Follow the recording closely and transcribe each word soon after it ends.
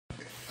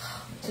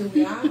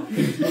Julian.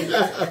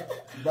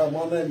 Bro,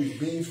 my name is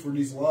Beans for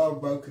this live,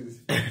 bro, because...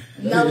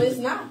 No, it's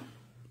not.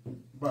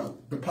 Bro,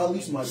 the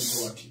police might be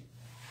watching.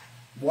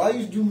 Why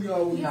is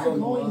Julian when We are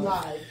going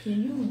live.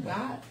 Can you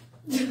not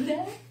do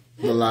that?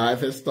 The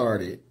live has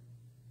started.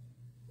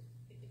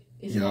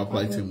 Is Y'all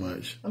play too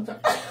much. I'm sorry.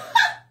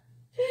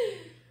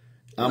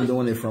 I'm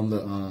doing it from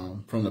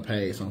the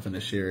page, so I'm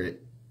finna share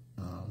it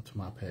to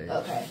my page.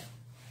 Okay.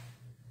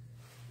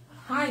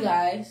 Hi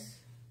guys,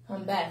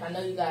 I'm back. I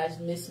know you guys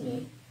miss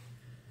me.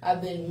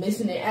 I've been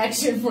missing in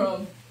action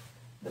from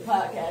the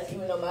podcast,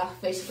 even though my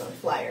face is on the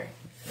flyer.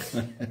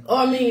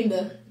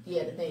 The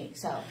thing.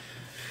 So,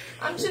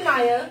 I'm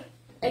Shania,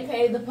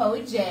 aka the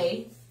Poet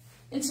J,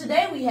 and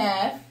today we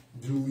have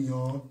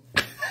Julian,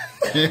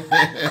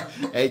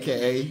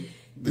 aka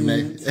the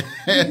name,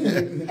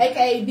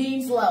 aka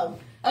Beans Low.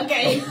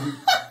 Okay.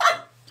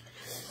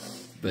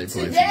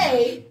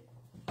 Today,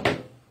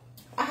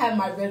 I have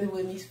my brother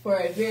with me for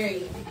a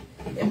very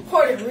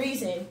important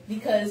reason,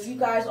 because you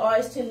guys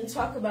always tend to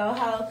talk about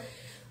how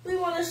we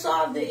want to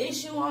solve the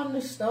issue on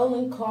the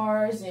stolen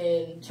cars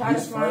and try to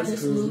find a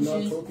solution.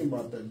 We're not talking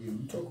about that yet.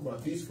 We're talking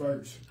about this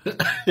first.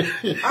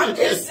 I'm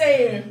just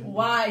saying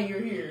why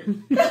you're here.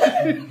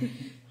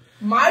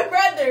 My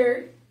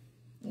brother,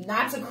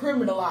 not to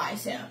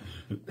criminalize him,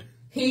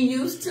 he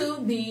used to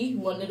be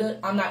one of the,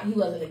 he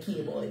wasn't a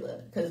key boy,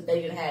 because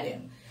they didn't have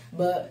him.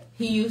 But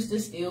he used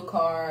to steal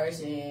cars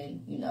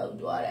and, do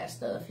all that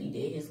stuff. He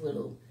had his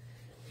little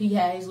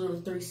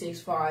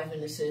 365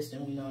 in the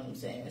system, you know what I'm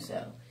saying?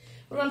 So,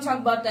 we're going to talk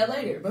about that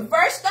later. But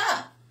first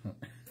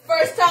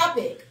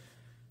topic,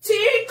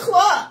 Teen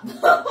Club.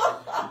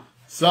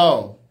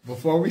 So,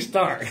 before we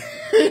start,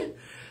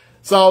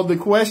 so the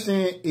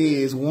question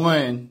is,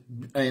 one,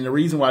 and the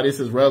reason why this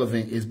is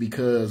relevant is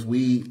because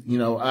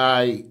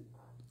I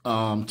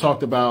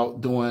talked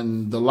about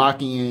doing the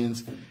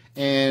lock-ins,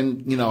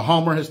 and,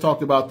 Homer has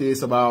talked about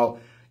this, about,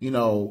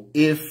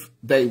 if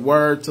they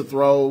were to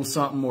throw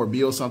something or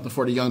build something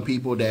for the young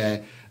people,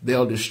 that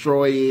they'll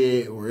destroy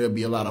it or it'll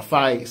be a lot of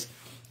fights,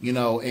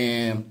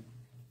 and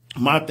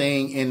my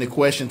thing and the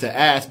question to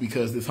ask,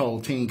 because this whole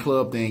teen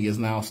club thing is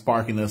now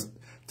sparking us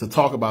to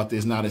talk about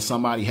this now that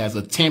somebody has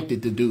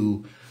attempted to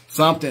do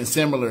something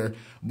similar,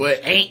 but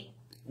ain't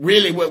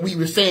really what we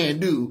were saying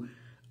do.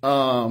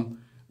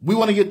 We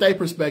want to get their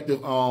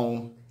perspective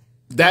on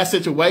that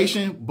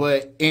situation,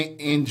 but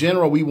in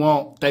general, we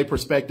want their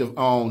perspective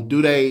on,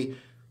 do they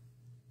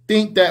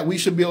think that we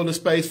should build a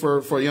space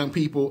for young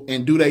people,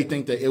 and do they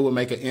think that it will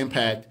make an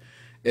impact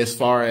as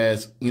far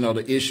as,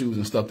 the issues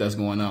and stuff that's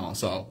going on?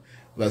 So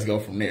let's go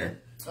from there.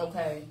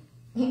 Okay.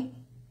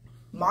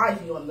 My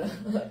view on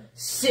the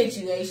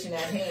situation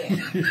at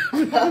hand.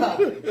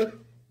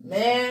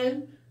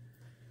 Man,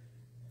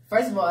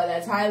 first of all,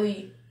 that's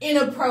highly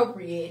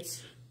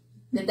inappropriate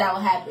that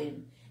will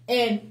happen.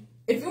 And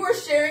if you were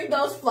sharing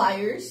those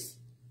flyers,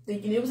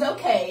 thinking it was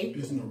okay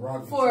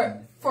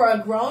for a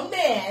grown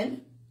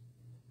man,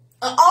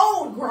 an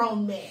old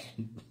grown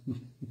man,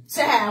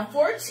 to have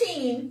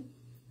 14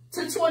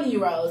 to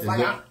 20-year-olds.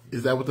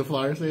 Is that what the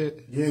flyer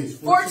said? Yes.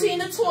 14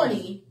 to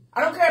 20.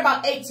 I don't care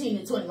about 18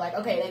 to 20.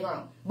 Okay, they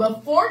grown.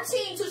 But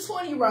 14 to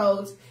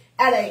 20-year-olds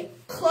at a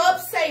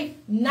club-safe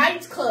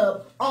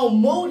nightclub at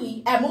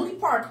Moody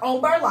Park on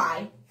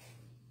Burleigh,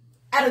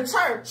 at a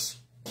church.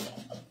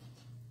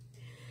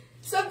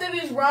 Something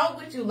is wrong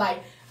with you.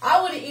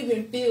 I wouldn't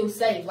even feel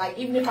safe.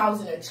 Even if I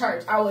was in a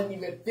church, I wouldn't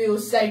even feel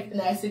safe in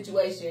that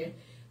situation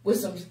with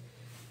some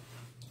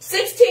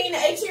 16 to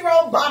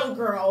 18-year-old bottle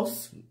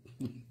girls.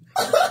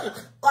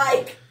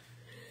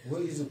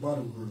 What is a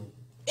bottle girl?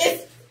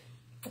 It's...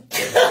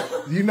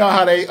 You know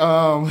how they,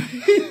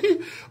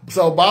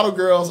 so bottle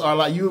girls are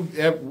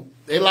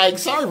they like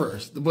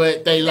servers,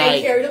 but they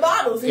carry the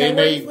bottles, and they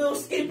wear these little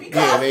skimpy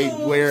costumes. Yeah,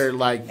 they wear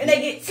and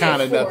they get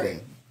kind of nothing.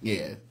 It.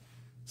 Yeah.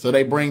 So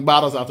they bring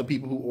bottles out to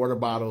people who order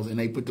bottles, and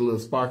they put the little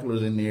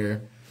sparklers in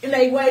there. And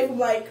they wait from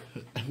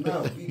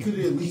No, you could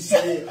at least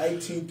say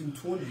 18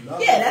 through 20.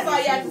 Yeah, that's all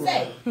you have to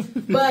say.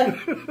 But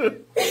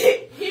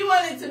he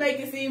wanted to make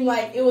it seem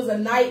like it was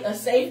a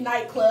safe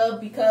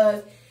nightclub,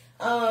 because,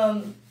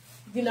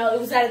 it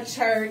was at a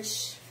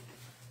church,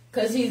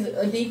 because he's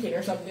a deacon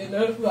or something.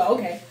 Well,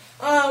 okay.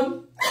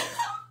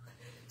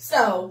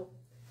 So,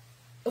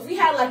 if we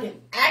had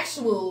an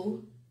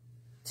actual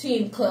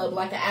teen club,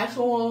 an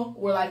actual one,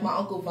 where my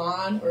Uncle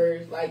Vaughn,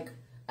 or an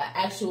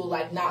actual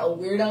not a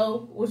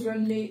weirdo was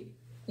running it,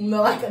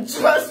 a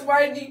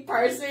trustworthy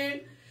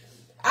person,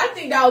 I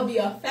think that would be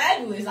a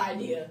fabulous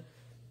idea.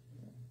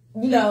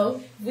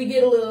 If we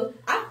get a little,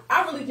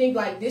 I really think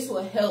this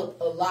will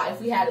help a lot if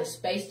we had a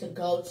space to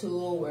go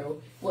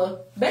to,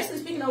 basically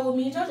speaking of what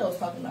me and JoJo was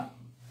talking about.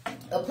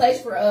 A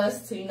place for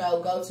us to,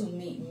 go to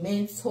meet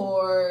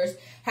mentors,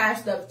 have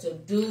stuff to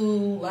do,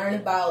 learn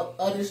about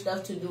other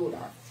stuff to do with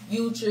our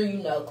Future,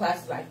 you know,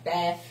 classes like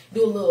that.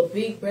 Do a little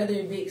big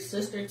brother, big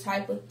sister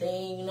type of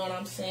thing, you know what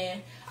I'm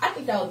saying? I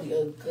think that would be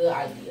a good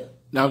idea.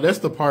 Now, that's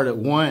the part of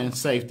one,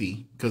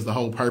 safety, because the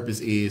whole purpose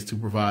is to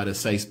provide a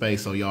safe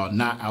space so y'all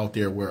not out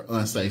there where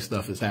unsafe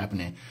stuff is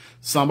happening.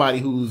 Somebody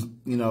who's,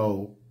 you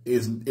know,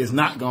 is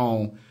not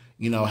going to,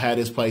 you know, have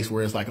this place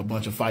where it's like a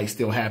bunch of fights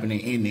still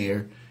happening in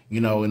there,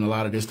 you know, and a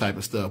lot of this type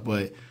of stuff.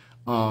 But,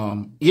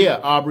 yeah,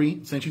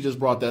 Aubrey, since you just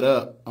brought that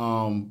up,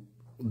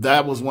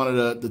 that was one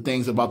of the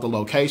things about the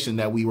location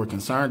that we were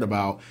concerned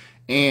about.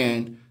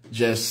 And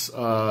just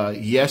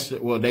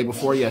yesterday, well, day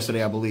before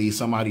yesterday, I believe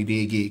somebody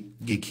did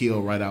get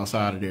killed right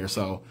outside of there.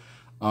 So,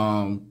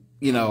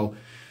 you know,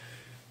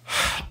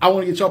 I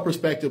want to get your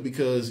perspective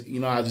because, you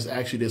know, I just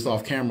asked you this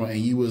off camera and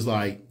you was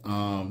like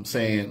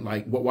saying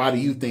like, why do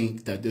you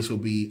think that this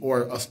would be,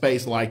 or a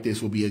space like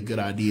this would be a good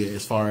idea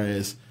as far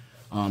as,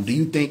 do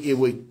you think it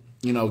would,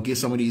 you know, get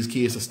some of these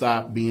kids to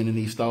stop being in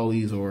these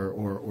stolies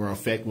or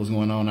affect what's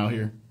going on out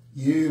here?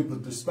 Yeah,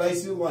 but the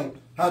space it like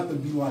have to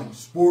be like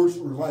sports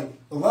or like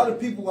a lot of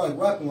people like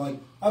rapping. Like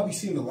I be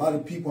seeing a lot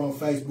of people on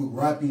Facebook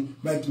rapping,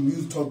 making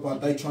music, talk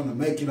about they trying to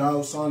make it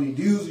out, signing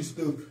deals and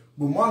stuff.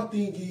 But my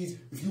thing is,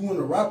 if you want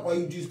to rap, why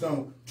you just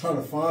don't try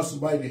to find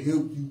somebody to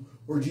help you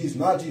or just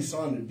not just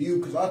sign a deal?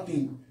 Because I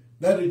think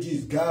that'll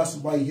just guide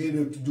somebody head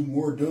up to do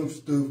more dumb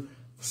stuff,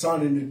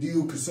 signing the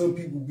deal. Because some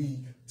people be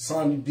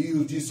signing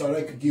deals just so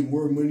they could get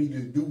more money to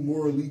do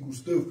more illegal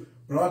stuff.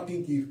 But I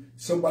think if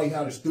somebody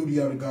had a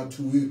studio that got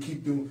to it,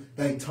 keep them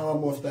their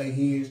time off their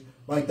hands,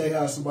 like they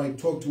had somebody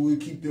talk to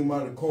it, keep them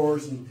out of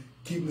cars and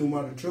keep them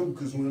out of trouble.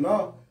 Because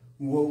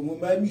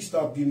what made me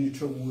stop getting in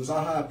trouble was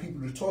I had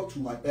people to talk to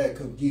like that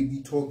come get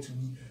me, talk to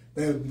me.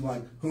 They would be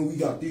like, we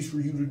got this for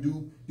you to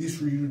do, this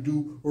for you to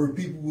do. Or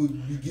people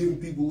would be giving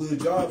people little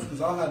jobs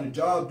because I had a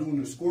job doing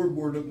the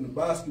scoreboard up in the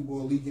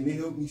basketball league and it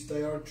helped me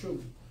stay out of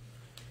trouble.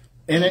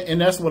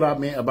 And that's what I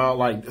meant about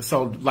like,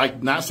 so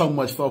like not so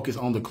much focus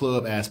on the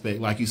club aspect.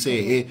 Like you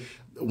said,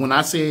 when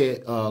I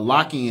said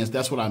lock-ins,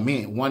 that's what I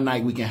meant. One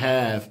night we can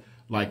have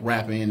like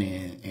rapping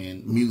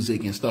and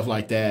music and stuff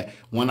like that.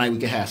 One night we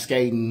can have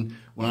skating.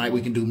 One night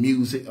we can do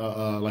music,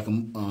 like a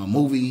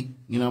movie,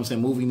 you know what I'm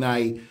saying? Movie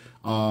night,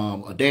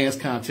 a dance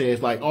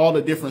contest, like all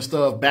the different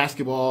stuff,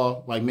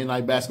 basketball, like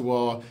midnight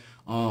basketball,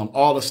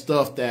 all the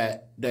stuff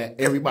that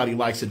everybody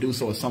likes to do.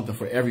 So it's something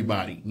for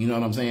everybody, you know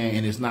what I'm saying?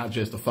 And it's not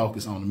just a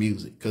focus on the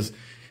music.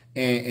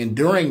 And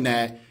during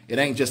that, it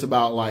ain't just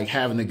about like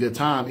having a good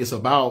time. It's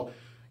about,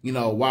 you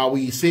know, while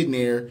we sitting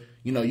there,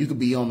 you know, you could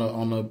be on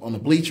the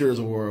bleachers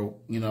or,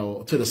 you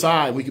know, to the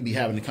side. We could be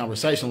having a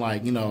conversation,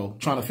 like, you know,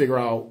 trying to figure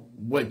out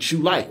what you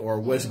like or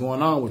what's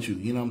going on with you.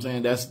 You know what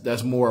I'm saying?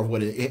 That's more of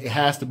what it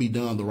has to be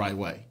done the right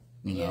way,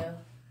 you know?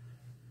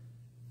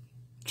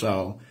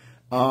 So,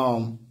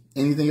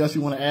 anything else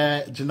you want to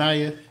add,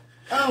 Janaya?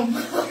 I'm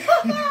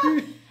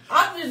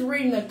just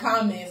reading the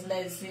comments and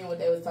then seeing what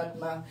they was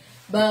talking about.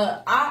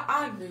 But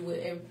I agree with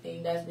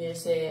everything that's being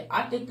said.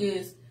 I think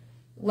it's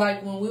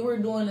like when we were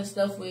doing the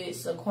stuff with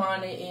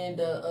Saquana and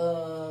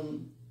the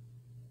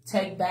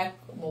Take Back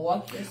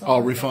Milwaukee or something. Oh,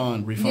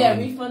 refund. Yeah,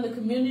 refund the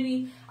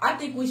community. I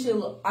think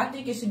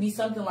it should be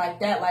something like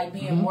that, like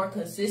being more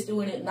consistent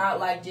with it, not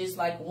like just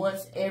like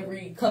once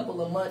every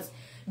couple of months.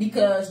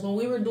 Because when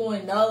we were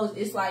doing those,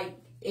 it's like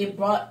it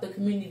brought the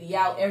community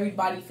out.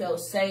 Everybody felt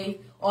safe.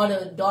 All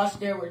the adults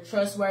there were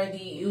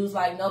trustworthy. It was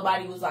like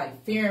nobody was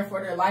like fearing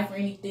for their life or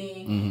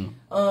anything.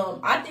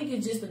 I think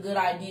it's just a good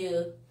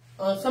idea.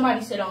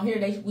 Somebody said on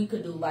here we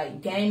could do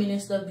like gaming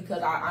and stuff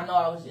because I know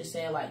I was just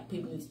saying like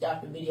people need to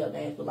stop the video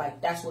games, but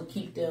like that's what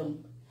keep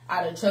them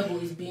out of trouble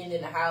is being in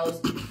the house,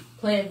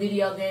 playing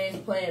video games,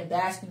 playing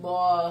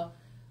basketball.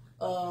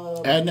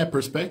 Adding that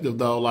perspective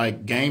though,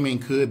 like gaming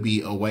could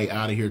be a way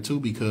out of here too,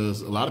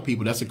 because a lot of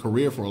people, that's a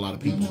career for a lot of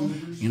people.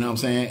 You know what I'm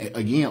saying?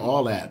 Again,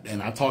 all that.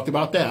 And I talked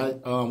about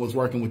that. I was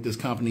working with this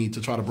company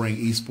to try to bring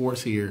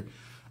esports here.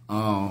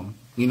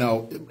 You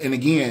know, and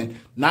again,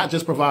 not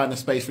just providing a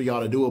space for y'all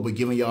to do it, but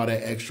giving y'all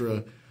that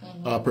extra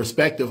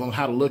perspective on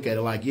how to look at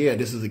it. Like, yeah,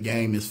 this is a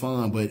game, it's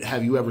fun, but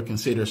have you ever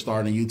considered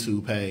starting a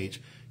YouTube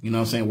page? You know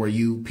what I'm saying? Where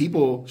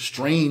people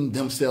stream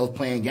themselves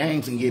playing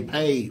games and get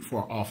paid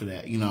off of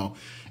that, you know.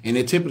 And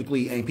it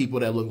typically ain't people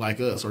that look like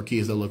us or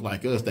kids that look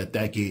like us that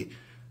get,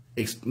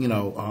 you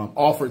know,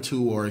 offered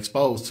to or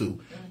exposed to.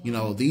 You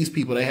know, these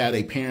people, they have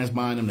their parents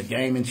buying them the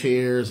gaming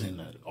chairs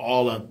and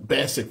all the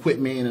best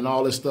equipment and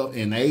all this stuff.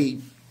 And they,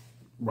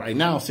 right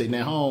now, sitting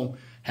at home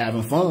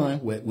having fun,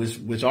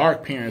 which our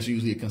parents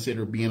usually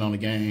consider being on the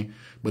game.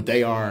 But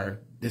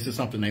this is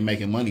something they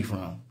making money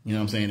from, you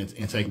know what I'm saying,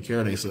 and taking care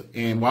of themselves.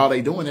 And while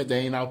they doing it, they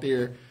ain't out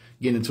there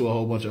getting into a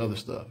whole bunch of other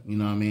stuff. You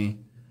know what I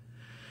mean?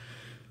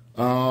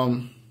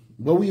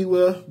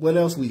 What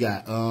else we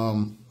got?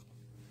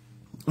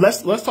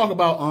 Let's talk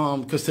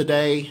about, cause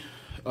today,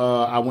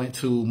 I went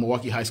to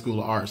Milwaukee High School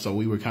of Art. So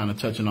we were kind of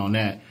touching on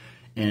that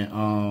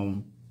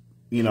and,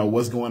 you know,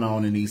 what's going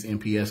on in these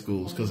MPS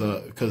schools.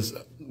 Cause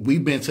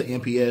we've been to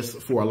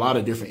MPS for a lot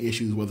of different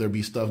issues, whether it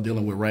be stuff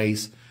dealing with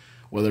race,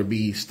 whether it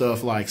be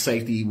stuff like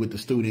safety with the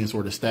students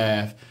or the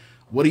staff,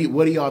 What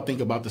do y'all think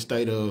about the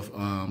state of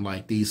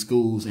like these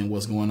schools and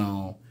what's going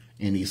on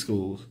in these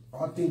schools?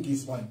 I think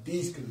it's like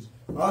this because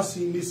I've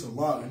seen this a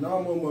lot, and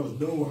I'm almost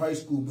done with high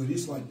school, but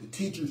it's like the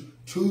teachers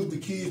choose the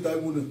kids they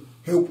want to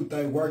help with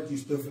their work and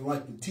stuff, and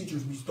like the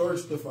teachers be starting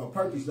stuff on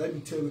purpose. They be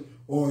telling,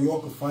 oh,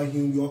 y'all can fight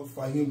him, y'all can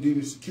fight him. Then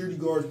the security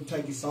guards be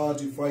taking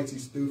sides and fights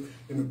and stuff,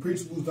 and the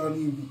principals don't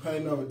even be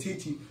paying no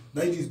attention.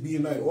 They just be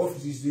in their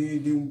offices,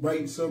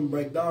 then something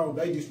break down.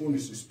 They just want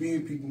to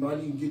suspend people, not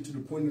even get to the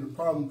point of the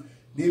problem.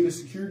 Then the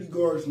security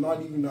guards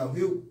not even out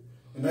help,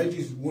 and they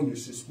just want to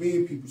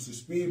suspend people.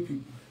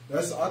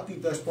 I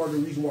think that's part of the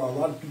reason why a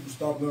lot of people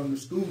stopped going to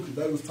school, because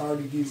they was tired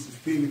of getting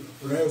suspended,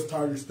 or they was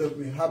tired of stuff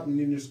happening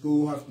in their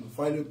school, having to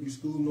fight up your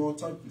school and all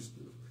types of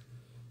stuff.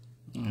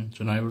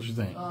 Janai, what you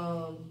think?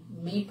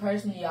 Me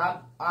personally,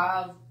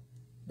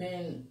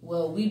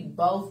 we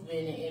both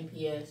been in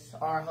NPS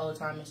our whole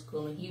time in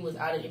school, and he was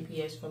out of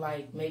NPS for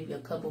like maybe a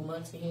couple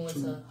months, and he went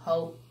to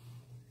Hope.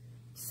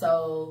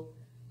 So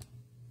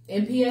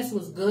NPS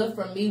was good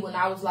for me when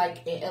I was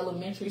like in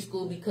elementary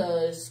school,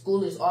 because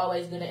school is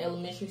always good in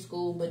elementary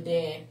school, but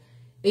then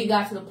it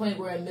got to the point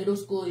where in middle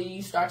school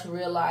you start to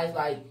realize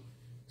like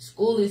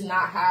school is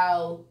not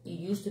how it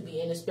used to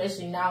be, and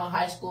especially now in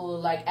high school,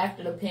 like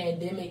after the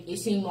pandemic, it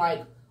seemed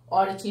like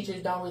all the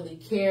teachers don't really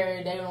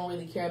care. They don't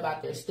really care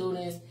about their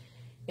students,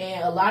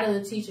 and a lot of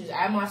the teachers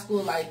at my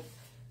school, like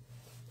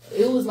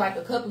it was like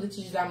a couple of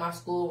teachers at my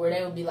school where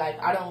they would be like,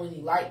 I don't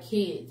really like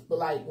kids, but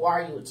like,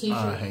 why are you a teacher?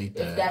 I hate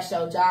that. If that's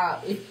your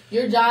job. If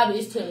your job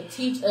is to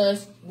teach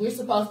us, we're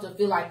supposed to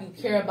feel like you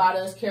care about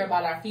us, care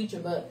about our future,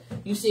 but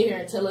you sit here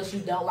and tell us you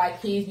don't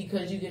like kids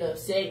because you get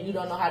upset, you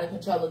don't know how to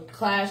control the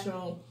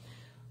classroom.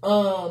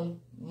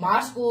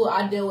 My school,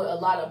 I deal with a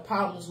lot of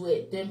problems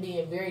with them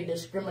being very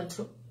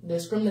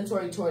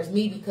discriminatory towards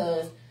me,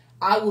 because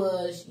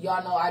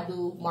y'all know I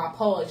do my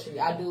poetry,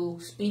 I do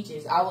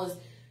speeches.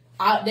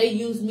 They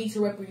used me to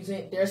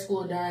represent their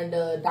school during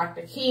the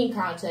Dr. King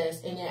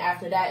contest, and then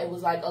after that, it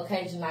was like,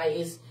 okay,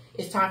 Janai,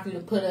 it's time for you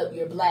to put up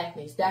your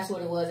blackness. That's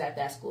what it was at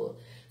that school.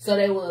 So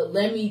they would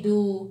let me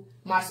do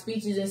my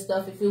speeches and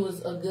stuff if it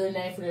was a good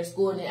name for their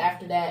school, and then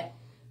after that,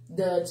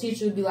 the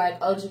teacher would be like,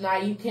 oh,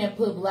 Janai, you can't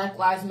put Black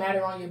Lives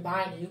Matter on your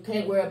binder. You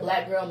can't wear a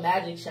Black Girl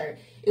Magic shirt.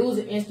 It was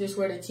an instance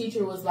where the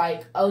teacher was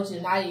like, oh,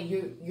 Janai,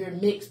 you're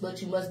mixed, but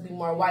you must be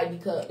more white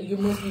because you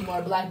must be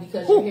more black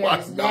because your hair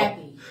is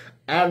nappy.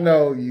 I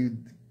know you,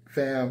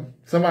 fam.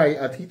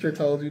 A teacher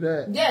told you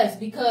that? Yes,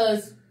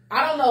 because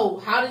I don't know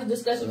how this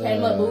discussion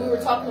came up, but we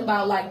were talking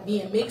about like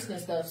being mixed and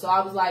stuff. So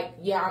I was like,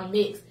 yeah, I'm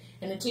mixed.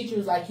 And the teacher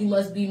was like, you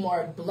must be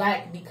more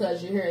black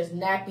because your hair is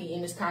nappy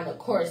and it's kind of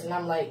coarse. And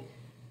I'm like,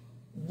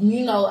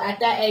 you know, at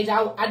that age,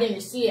 I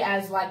didn't see it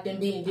as like them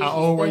being disrespectful.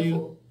 How old were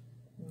you?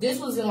 This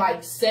was in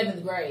like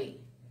 7th grade.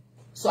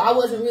 So I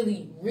wasn't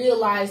really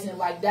realizing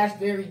like that's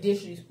very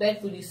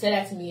disrespectful to say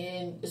that to me,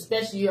 and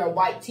especially you're a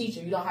white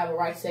teacher, you don't have a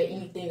right to say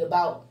anything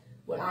about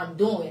what I'm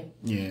doing.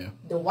 Yeah.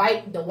 The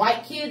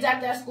white kids at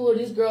that school,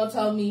 this girl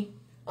told me,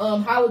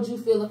 how would you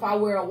feel if I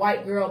wear a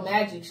white girl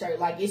magic shirt?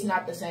 Like, it's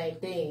not the same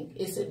thing.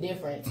 It's a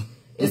difference.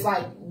 It's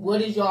like,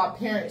 what is y'all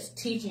parents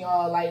teaching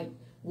y'all? Like,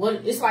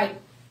 it's like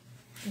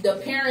the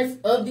parents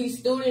of these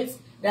students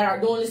that are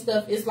doing this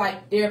stuff, it's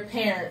like their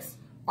parents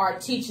are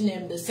teaching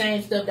them the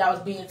same stuff that was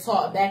being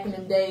taught back in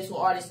them days when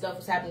all this stuff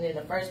was happening in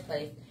the first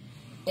place.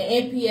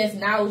 And NPS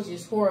now is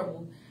just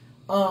horrible.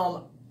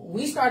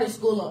 We started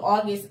school in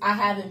August. I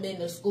haven't been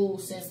to school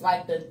since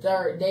like the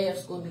 3rd day of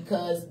school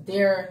because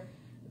they're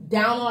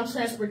down on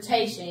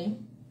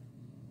transportation.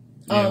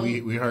 Yeah,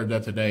 we heard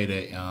that today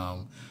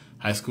that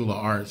High School of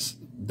Arts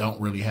don't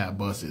really have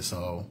buses,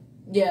 so.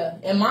 Yeah,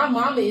 and my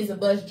mama is a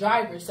bus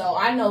driver, so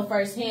I know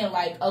firsthand,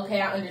 like,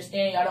 okay, I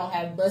understand y'all don't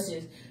have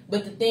buses.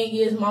 But the thing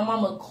is, my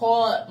mama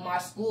called my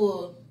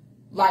school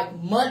like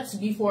months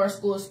before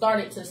school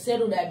started to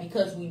settle that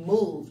because we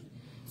moved.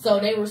 So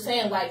they were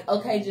saying like,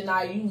 okay,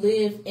 Janai, you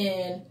live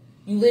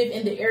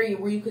in the area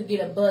where you could get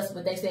a bus,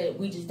 but they said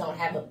we just don't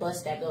have a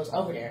bus that goes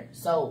over there.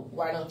 So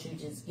why don't you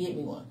just get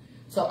me one?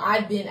 So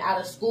I've been out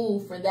of school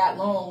for that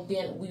long.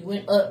 Then we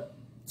went up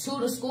to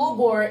the school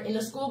board, and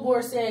the school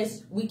board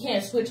says we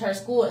can't switch her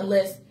school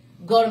unless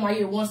Go to My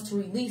Year wants to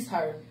release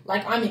her.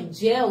 Like I'm in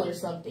jail or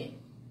something.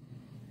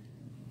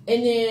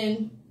 And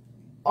then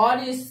all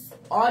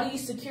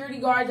these security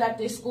guards at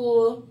this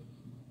school,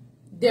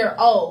 they're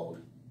old.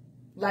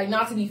 Like,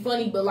 not to be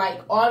funny, but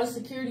like all the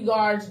security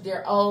guards,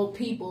 they're old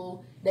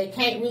people. They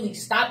can't really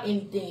stop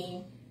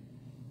anything.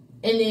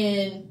 And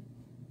then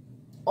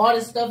all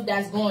the stuff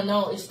that's going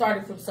on, it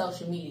started from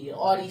social media.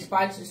 All these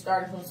fights are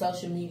started from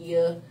social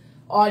media.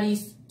 All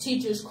these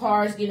teachers'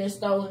 cars getting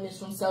stolen is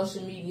from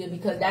social media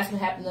because that's been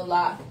happening a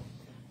lot.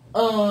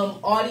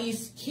 All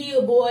these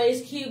Kia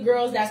boys, Kia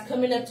girls that's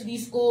coming up to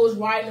these schools,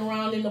 riding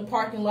around in the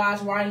parking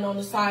lots, riding on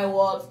the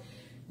sidewalks.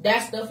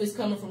 That stuff is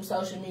coming from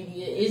social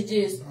media. It's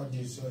just... Not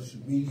just social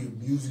media,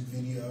 music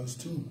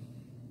videos too.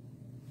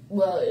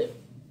 Well,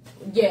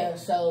 yeah,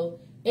 so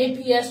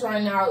NPS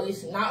right now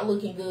is not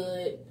looking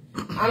good.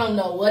 I don't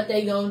know what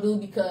they gonna do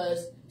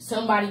because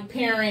somebody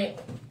gonna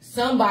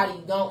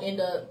end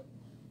up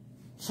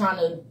trying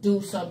to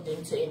do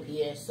something to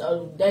MPS.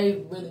 So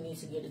they really need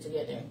to get it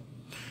together.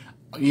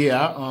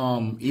 Yeah,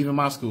 even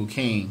my school,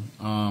 King,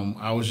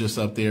 I was just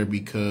up there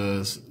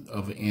because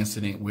of an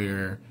incident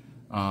where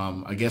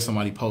I guess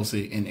somebody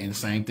posted, and the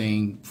same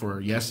thing for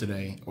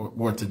yesterday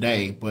or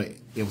today, but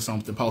it was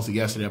something posted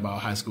yesterday about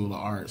High School of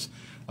Arts,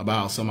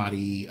 about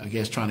somebody, I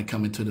guess, trying to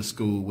come into the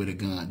school with a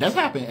gun. That's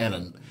happened at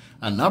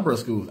a number of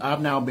schools.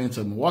 I've now been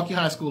to Milwaukee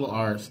High School of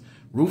Arts,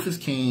 Rufus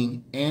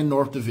King, and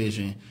North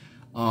Division.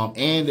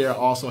 And there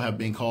also have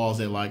been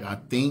calls at, like,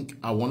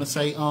 I want to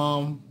say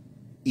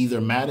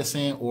either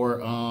Madison or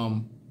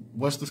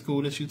what's the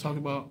school that you talking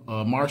about?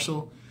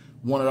 Marshall,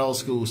 one of those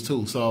schools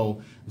too.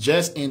 So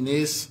just in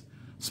this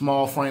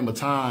small frame of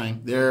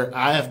time,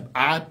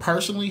 I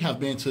personally have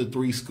been to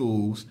 3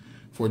 schools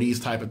for these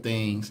type of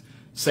things,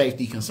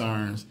 safety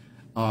concerns,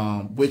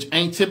 which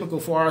ain't typical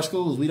for our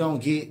schools. We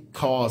don't get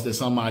calls that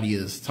somebody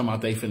is talking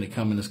about they finna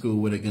come into school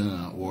with a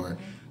gun, or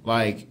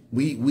like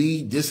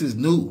this is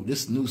new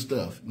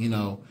stuff, you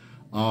know.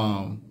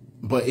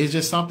 But it's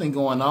just something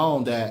going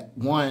on that,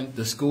 one,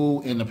 the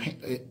school and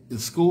the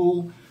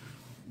school,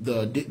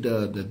 the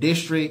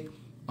district,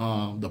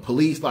 the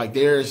police, like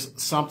there's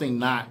something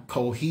not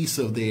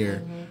cohesive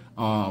there.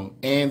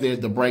 And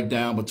the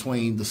breakdown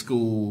between the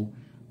school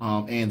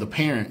and the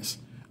parents.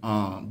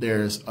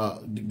 There's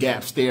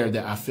gaps there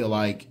that I feel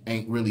like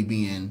ain't really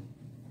being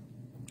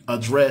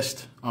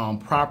addressed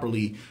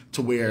properly,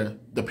 to where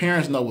the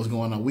parents know what's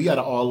going on. We got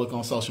to all look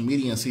on social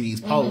media and see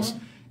these posts.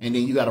 And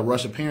then you got a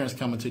rush of parents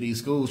coming to these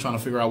schools trying to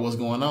figure out what's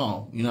going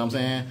on. You know what I'm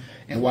saying?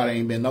 And why they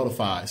ain't been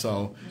notified.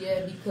 So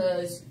yeah,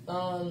 because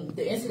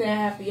the incident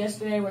happened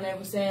yesterday when they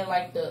were saying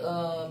like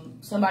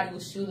somebody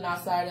was shooting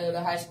outside of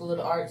the High School of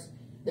the Arts.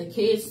 The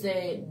kids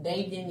said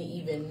they didn't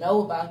even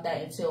know about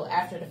that until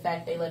after the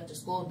fact they left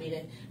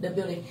the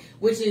building,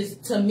 which is,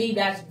 to me,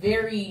 that's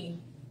very,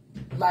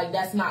 like,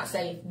 that's not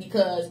safe,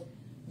 because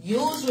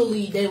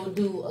usually they would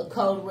do a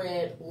code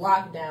red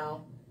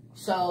lockdown.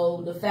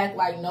 So the fact,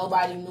 like,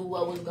 nobody knew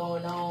what was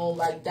going on,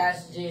 like,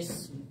 that's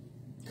just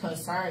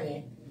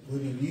concerning.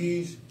 But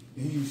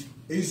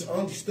it's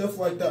only stuff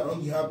like that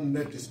only happening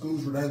at the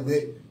schools where they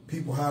let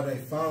people have their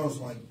phones.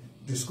 Like,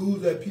 the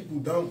schools that people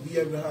don't be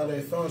able to have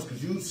their phones,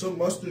 because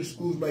most of the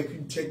schools make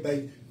people check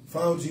their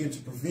phones in to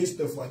prevent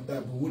stuff like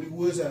that. But what it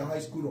was at High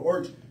School of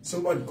Arts,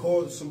 somebody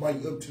called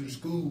somebody up to the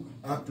school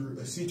after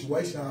a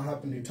situation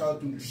happened. They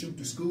told them to shoot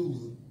the school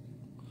up.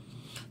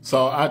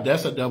 So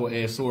that's a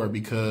double-edged sword,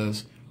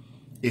 because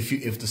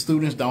if the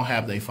students don't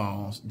have their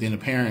phones, then the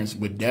parents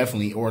would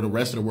definitely, or the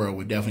rest of the world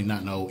would definitely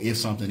not know if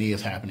something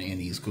is happening in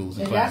these schools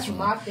and classrooms.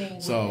 That's my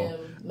thing. So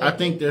I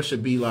think there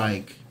should be,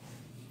 like,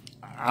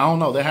 I don't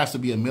know, there has to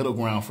be a middle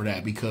ground for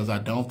that, because I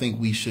don't think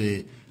we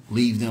should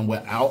leave them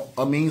without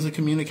a means of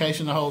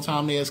communication the whole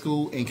time they're at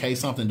school in case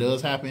something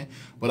does happen.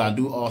 But I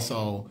do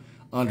also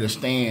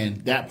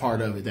understand that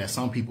part of it, that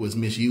some people is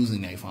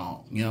misusing their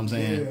phone. You know what I'm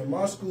saying? Yeah,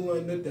 my school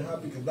ain't nothing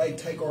happy because they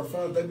take our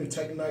phones. They've been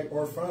taking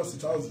our phones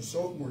since I was a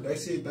sophomore. They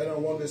said they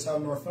don't want us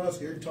having our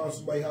phones. Every time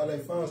somebody have their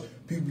phones,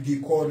 people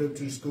get called up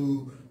to the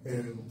school,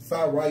 and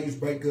fat riots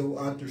break up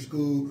after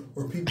school,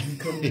 or people be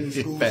coming to the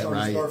school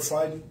trying to start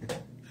fighting.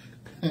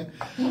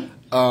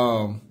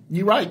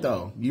 You're right,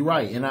 though. You're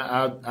right. And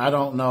I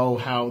don't know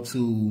how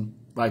to,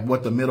 like,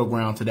 what the middle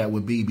ground to that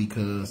would be,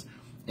 because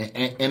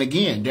and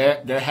again,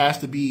 there has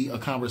to be a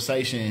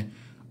conversation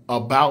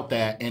about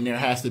that, and there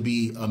has to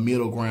be a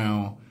middle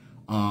ground,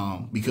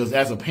 because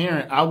as a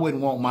parent, I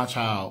wouldn't want my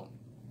child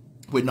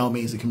with no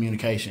means of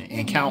communication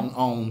and counting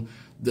on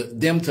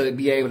them to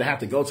be able to have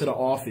to go to the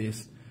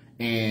office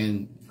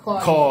and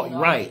call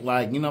right.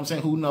 Like, you know what I'm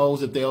saying? Who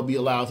knows if they'll be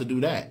allowed to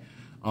do that?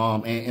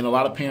 And a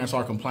lot of parents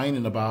are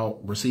complaining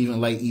about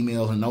receiving late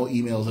emails and no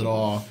emails at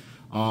all.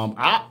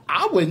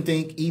 I wouldn't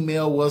think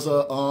email was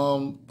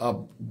a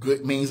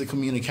good means of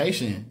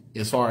communication,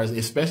 as far as,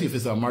 especially if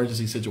it's an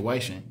emergency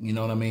situation. You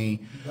know what I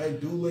mean? They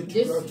do let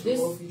you go to the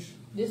office.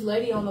 This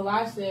lady on the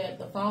live said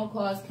the phone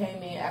calls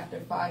came in after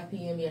 5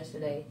 p.m.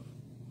 yesterday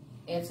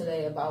and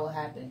today about what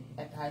happened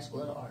at the High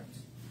School of the Arts.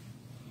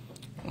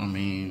 I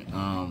mean,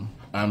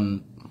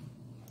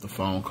 the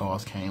phone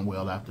calls came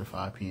well after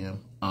 5 p.m.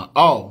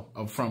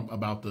 From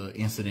about the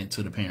incident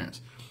to the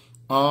parents.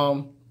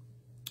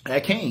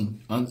 That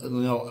came,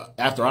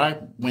 after I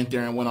went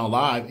there and went on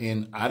live,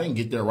 and I didn't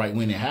get there right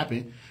when it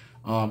happened.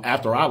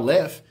 After I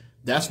left,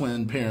 that's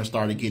when parents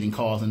started getting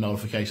calls and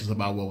notifications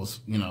about what was,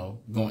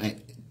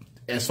 going.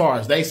 As far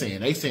as they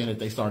saying that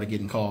they started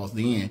getting calls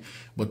then,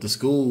 but the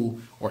school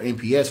or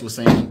MPS was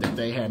saying that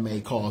they had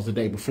made calls the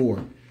day before,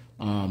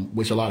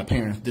 which a lot of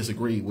parents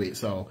disagreed with.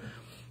 So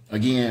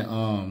again,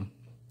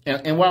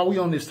 and while we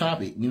on this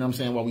topic, you know what I'm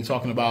saying, while we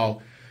talking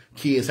about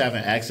kids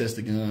having access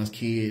to guns,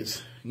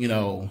 kids,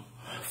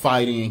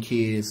 fighting,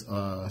 kids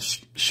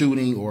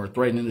shooting or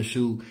threatening to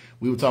shoot,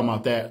 we were talking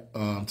about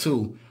that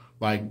too.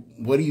 Like,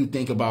 what do you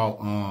think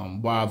about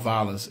why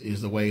violence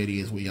is the way it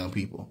is with young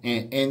people?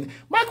 And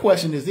my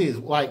question is this: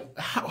 like,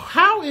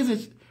 how is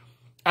it?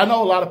 I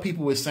know a lot of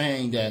people were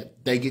saying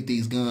that they get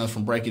these guns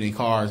from breaking in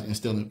cars and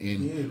stealing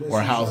in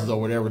or houses or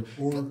whatever.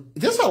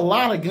 There's a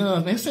lot of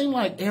guns, man. It seems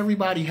like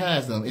everybody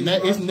has them, and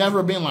it's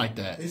never been like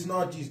that. It's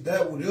not just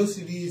that. What else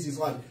it is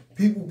like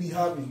people be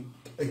having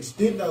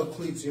extend out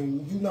clips,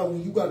 and you know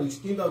when you got an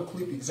extend out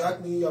clip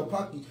exactly in your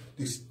pocket,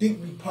 the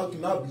stick be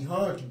poking out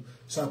behind you.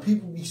 So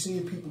people be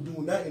seeing people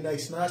doing that, and they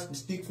snatch the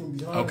stick from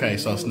behind. Okay,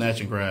 so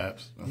snatch and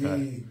grabs. Okay.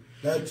 Yeah.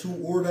 That too,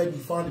 or they be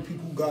finding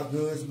people who got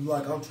guns, be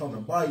like, I'm trying to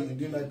bite, and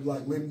then they be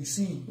like, let me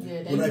see.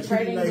 Yeah, when they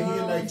put it in their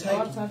hand, they take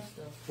all it. types of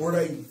stuff. Or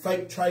they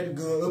fake try the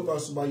gun up on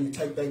somebody, you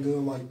take that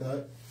gun like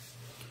that.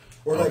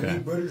 Or they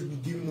big brothers be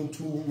giving them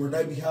to them, or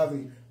they be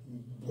having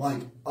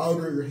like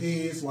outer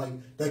heads, like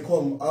they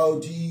call them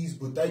OGs,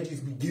 but they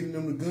just be giving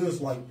them the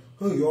guns like,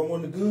 y'all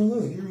want the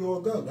gun? Here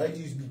y'all go. They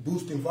just be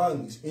boosting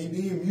violence. And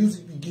then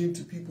music be getting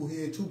to people's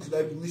head too, because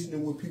they be listening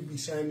to what people be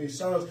saying in their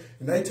songs,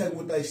 and they take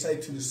what they say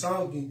to the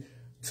song and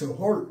to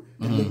heart.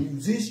 And the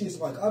musicians,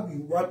 like I be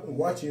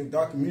watching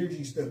documentaries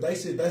and stuff, they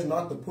said that's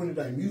not the point of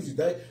that music.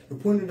 The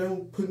point of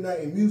them putting that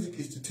in music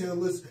is to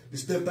tell us the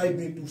stuff they've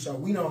been through, so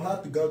we don't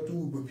have to go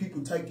through it, but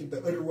people take it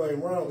the other way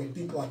around and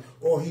think like,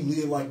 oh, he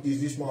lived like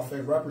this is my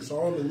favorite rapper, so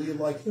I'm gonna live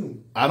like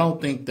him. I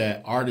don't think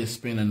that artists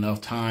spend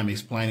enough time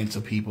explaining to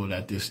people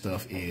that this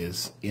stuff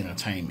is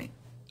entertainment.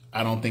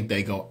 I don't think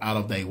they go out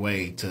of their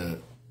way to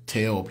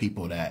tell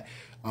people that,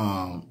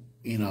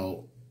 you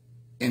know.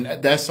 And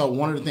that's so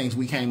one of the things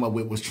we came up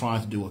with was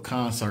trying to do a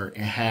concert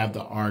and have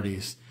the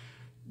artists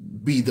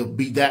be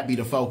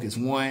the focus.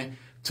 One,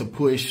 to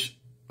push,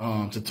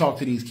 to talk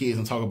to these kids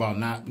and talk about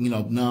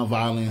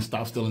nonviolence,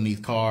 stop stealing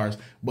these cars,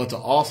 but to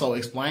also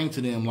explain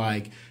to them,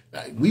 like,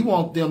 we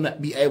want them to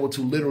be able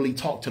to literally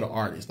talk to the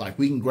artist. Like,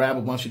 we can grab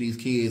a bunch of these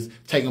kids,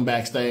 take them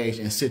backstage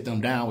and sit them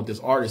down with this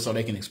artist so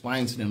they can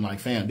explain to them, like,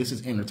 fam, this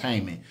is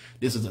entertainment.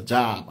 This is a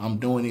job. I'm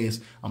doing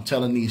this. I'm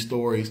telling these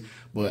stories,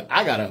 but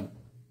I got a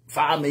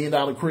 $5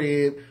 million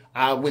crib.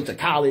 I went to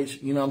college,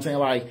 you know what I'm saying?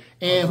 Like,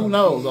 and who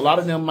knows? A lot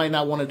of them might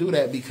not want to do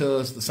that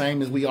because the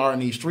same as we are in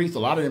these streets, a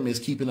lot of them is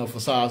keeping up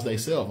facades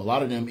themselves. A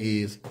lot of them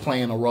is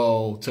playing a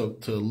role to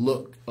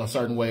look a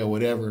certain way or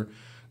whatever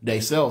they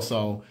sell.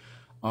 So,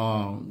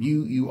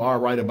 you are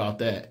right about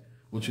that.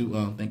 What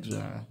you think,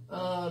 John?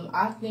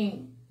 I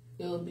think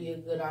it would be a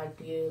good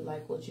idea,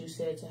 like what you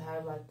said, to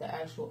have like the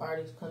actual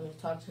artists come and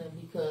talk to them,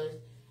 because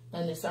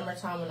in the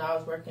summertime when I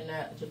was working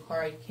at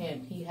Jakari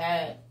Camp, he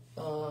had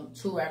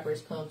two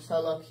rappers come,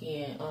 Solo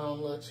Key and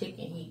Lil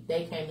Chicken.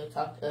 They came to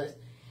talk to us,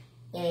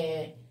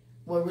 and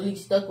what really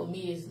stuck with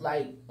me is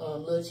like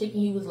Lil Chicken.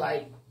 He was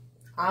like,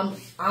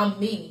 "I'm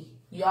me.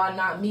 Y'all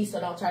not me, so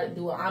don't try to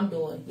do what I'm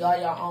doing. Y'all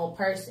your own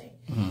person.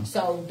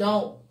 So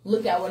don't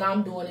look at what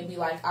I'm doing and be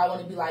like, I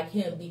want to be like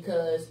him,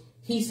 because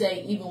he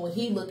say even when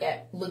he look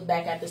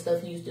back at the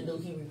stuff he used to do,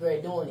 he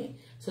regret doing it.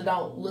 So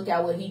don't look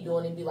at what he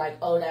doing and be like,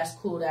 oh, that's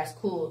cool, that's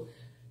cool."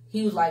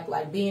 He was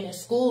like being in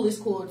school is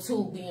cool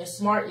too. Being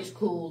smart is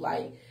cool.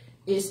 Like,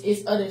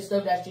 it's other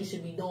stuff that you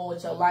should be doing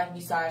with your life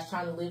besides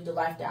trying to live the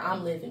life that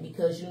I'm living,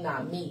 because you're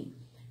not me.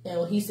 And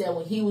when he said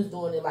when he was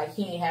doing it, like,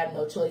 he ain't have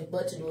no choice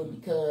but to do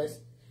it, because,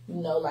 you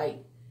know, like,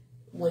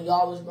 when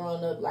y'all was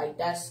growing up, like,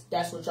 that's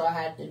what y'all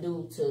had to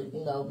do to,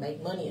 you know,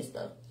 make money and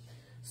stuff.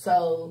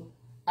 So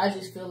I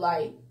just feel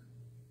like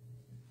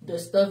the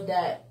stuff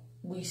that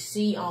we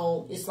see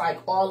it's like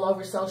all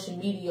over social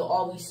media,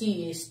 all we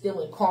see is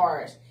stealing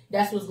cars.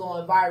 That's what's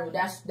going viral.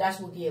 That's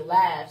what get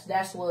laughs.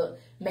 That's what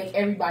make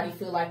everybody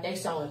feel like they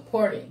so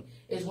important,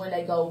 is when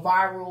they go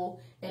viral.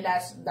 And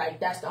that's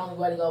the only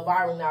way to go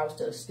viral now, is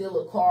to steal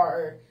a car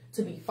or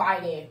to be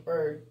fighting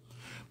or.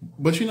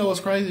 But you know what's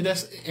crazy?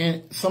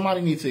 And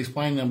somebody needs to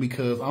explain them,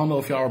 because I don't know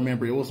if y'all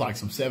remember, it was like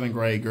some 7th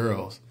grade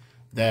girls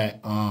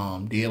that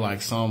did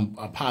like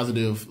a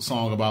positive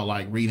song about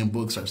like reading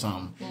books or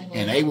something.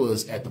 And they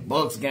was at the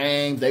Bucks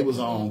games, they was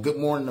on Good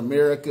Morning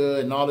America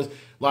and all this.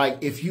 Like,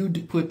 if you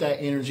put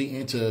that energy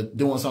into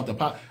doing something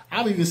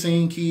I've even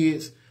seen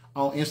kids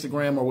on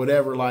Instagram or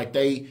whatever, like,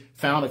 they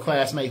found a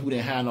classmate who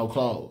didn't have no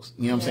clothes,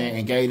 you know what I'm saying,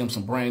 and gave them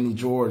some brand new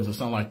Jordans or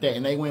something like that,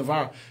 and they went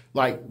viral.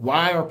 Like,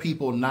 why are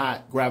people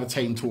not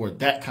gravitating toward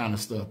that kind of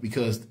stuff?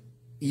 Because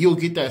you'll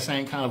get that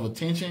same kind of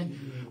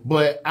attention.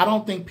 But I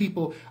don't think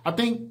I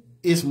think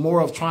it's more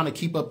of trying to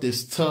keep up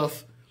this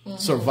tough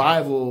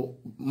survival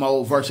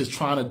mode versus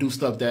trying to do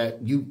stuff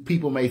that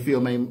people may feel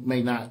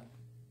may not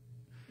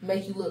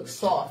make you look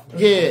soft.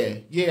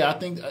 Yeah. I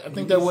think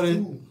that what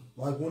it.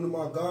 Like one of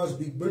my guys,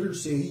 Big Brother,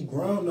 said he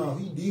ground now.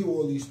 He did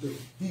all these stuff.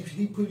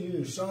 He put it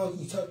in a song.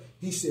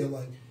 He said,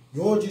 like,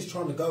 y'all just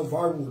trying to go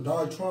viral or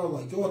die trying.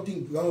 Like, y'all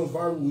think going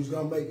viral is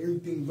gonna make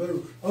everything better.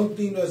 Only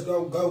thing that's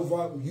gonna go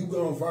viral, you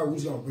going viral,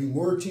 is gonna bring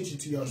more attention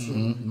to your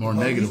shit. More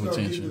negative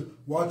attention.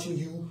 Watching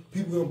you,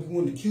 people gonna be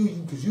wanting to kill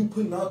you because you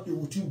putting out there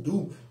what you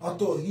do. I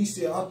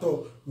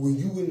thought when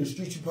you in the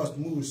streets, you supposed to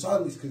move in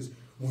silence, because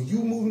when you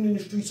moving in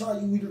the streets, how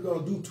you either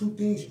gonna do two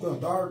things: you're gonna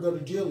die or go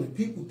to jail. And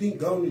people think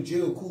going to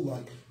jail cool.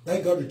 Like, they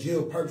go to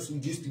jail purposely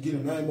just to get a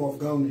name off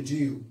going to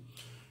jail.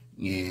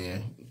 Yeah,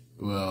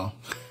 well,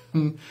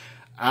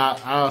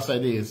 I'll say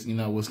this, you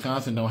know,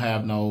 Wisconsin don't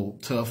have no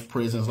tough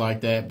prisons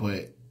like that,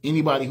 but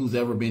anybody who's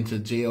ever been to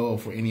jail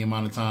for any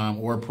amount of time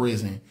or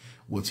prison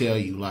will tell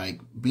you, like,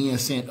 being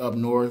sent up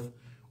north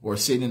or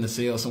sitting in a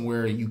cell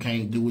somewhere and you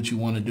can't do what you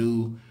want to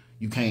do,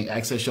 you can't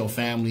access your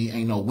family,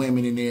 ain't no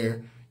women in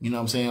there, you know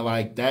what I'm saying?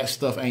 Like, that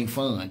stuff ain't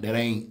fun. That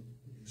ain't,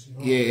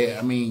 yeah,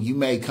 I mean, you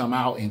may come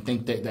out and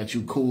think that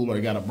you cool or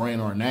got a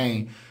brand or a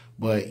name,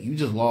 but you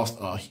just lost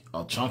a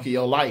chunk of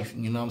your life,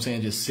 you know what I'm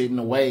saying? Just sitting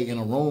away in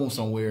a room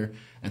somewhere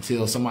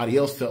until somebody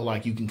else felt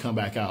like you can come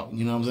back out,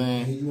 you know what I'm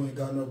saying? And you ain't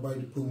got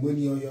nobody to put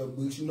money on your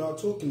books. You're not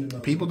talking to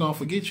nobody. People gonna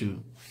forget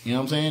you, you know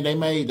what I'm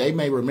saying? They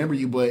may remember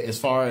you, but as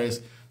far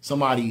as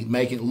somebody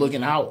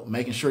looking out,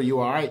 making sure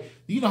you're all right,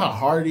 do you know how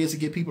hard it is to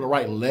get people to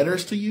write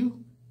letters to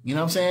you? You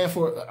know what I'm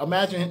saying?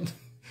 Imagine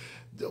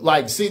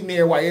like sitting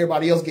there while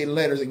everybody else getting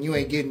letters and you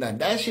ain't getting nothing.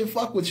 That shit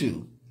fuck with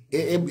you.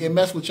 It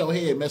mess with your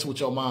head, mess with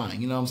your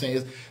mind. You know what I'm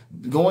saying?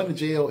 Going to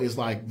jail is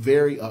like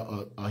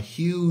a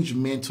huge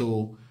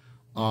mental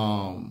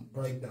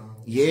breakdown.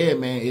 Yeah,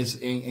 man.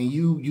 And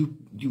you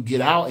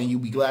get out and you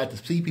be glad to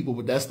see people,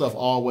 but that stuff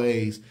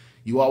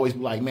you always be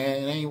like,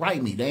 man, they ain't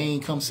write me. They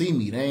ain't come see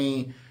me. They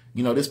ain't,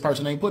 you know, this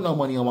person ain't put no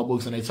money on my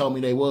books and they told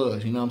me they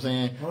was. You know what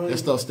I'm saying? That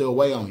stuff still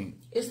weigh on you.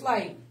 It's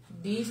like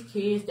these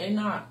kids, they're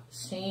not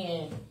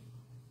seeing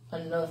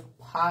enough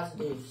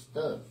positive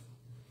stuff.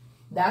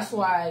 That's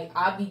why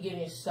I be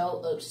getting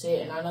so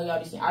upset, and I know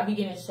y'all be seeing, I be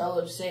getting so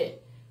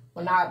upset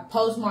when I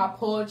post my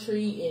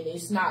poetry and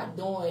it's not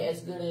doing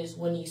as good as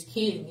when these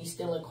kids be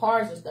stealing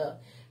cars and stuff,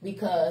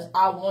 because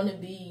I don't want to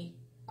be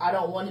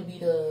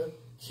the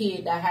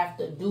kid that have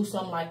to do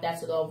something like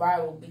that to go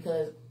viral,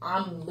 because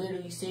I'm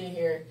literally sitting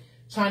here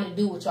trying to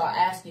do what y'all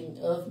asking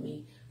of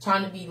me,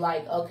 trying to be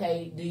like,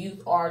 okay, the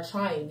youth are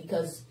trying,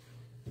 because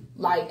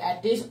like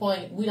at this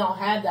point we don't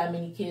have that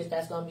many kids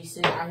that's gonna be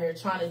sitting out here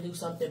trying to do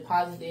something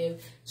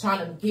positive,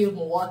 trying to give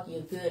Milwaukee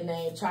a good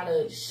name, trying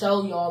to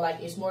show y'all like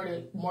it's more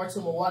to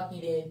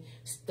Milwaukee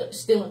than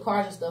stealing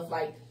cars and stuff.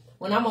 Like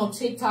when I'm on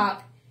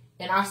TikTok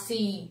and I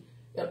see,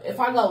 if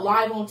I go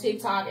live on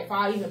TikTok, if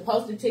I even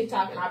post a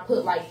TikTok and I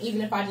put like,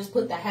 even if I just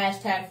put the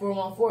hashtag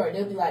 414,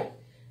 they'll be like,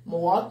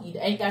 Milwaukee,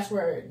 ain't that's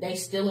where they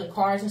stealing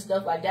cars and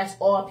stuff? Like that's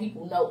all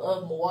people know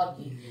of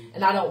Milwaukee.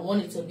 And I don't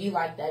want it to be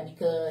like that,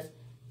 because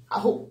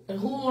who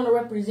want to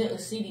represent a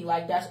city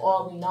like that's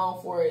all we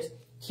known for is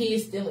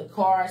kids stealing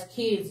cars,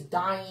 kids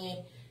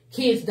dying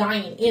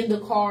in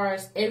the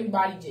cars,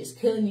 everybody just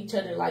killing each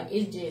other. Like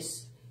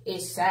it's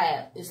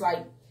sad. It's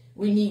like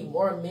we need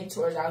more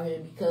mentors out here,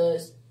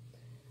 because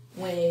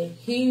when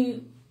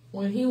he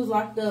was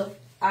locked up,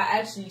 I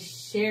actually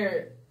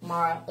shared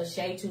a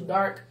Shade Too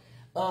Dark.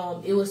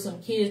 It was some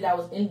kids that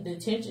was in the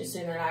detention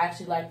center, and I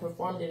actually like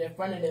performed it in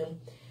front of them,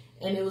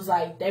 and it was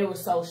like they were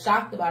so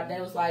shocked about it. They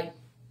was like,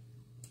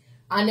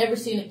 I never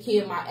seen a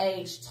kid my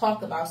age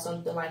talk about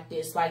something like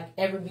this, like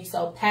ever be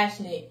so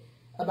passionate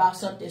about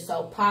something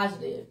so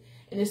positive.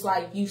 And it's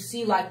like you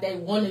see like they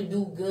want to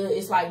do good.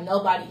 It's like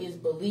nobody is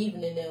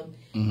believing in them.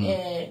 Mm-hmm.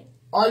 And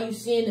all you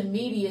see in the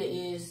media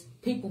is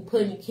people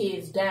putting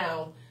kids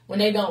down when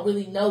they don't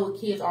really know what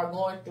kids are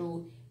going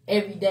through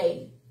every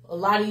day. A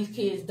lot of these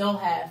kids don't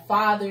have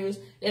fathers.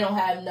 They don't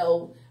have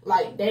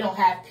they don't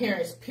have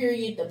parents,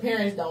 period. The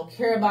parents don't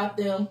care about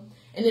them.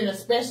 And then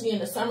especially in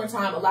the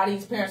summertime, a lot of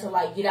these parents are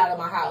like, get out of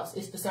my house.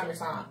 It's the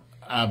summertime.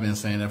 I've been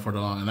saying that for the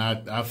long, and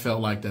I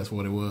felt like that's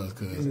what it was.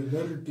 And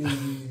another thing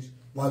is,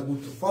 like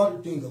with the father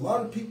thing, a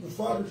lot of people's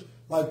fathers,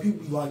 like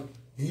people like,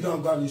 he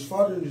don't got his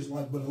father, and it's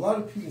like, but a lot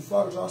of people's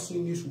fathers, I've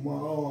seen this with my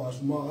eyes,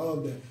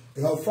 that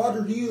your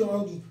father, he'll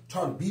only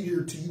try to be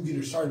there till you get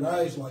a certain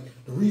age. Like,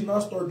 the reason I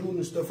started doing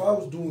the stuff I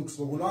was doing, because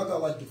when I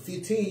got like to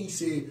 15, he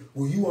said,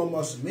 well, you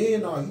almost a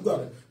man now, you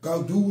gotta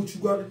go do what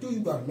you gotta do,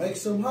 you gotta make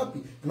something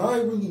happen. And I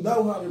didn't really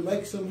know how to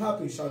make something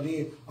happen, so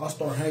then I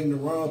started hanging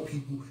around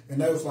people, and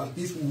they was like,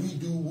 this what we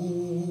do, woo,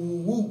 woo, woo,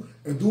 woo, woo.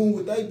 And doing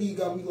what they did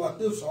got me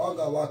locked up, so I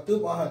got locked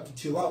up, I had to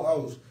chill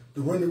out. The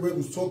running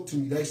rebels talked to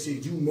me. They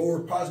said, you more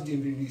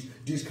positive than these.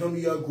 Just come to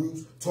your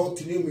groups, talk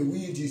to them, and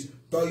we just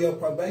throw your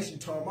probation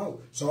time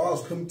out. So I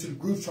was coming to the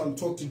groups trying to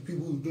talk to the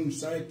people who was doing the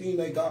same thing.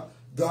 They got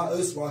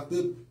us locked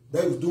up.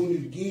 They was doing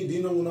it again.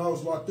 Then when I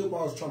was locked up,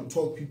 I was trying to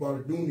talk people out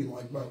of doing it.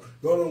 Like, bro,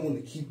 y'all don't want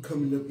to keep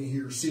coming up in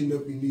here, sitting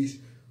up in this.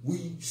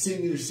 We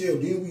sitting in the cell.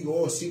 Then we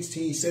all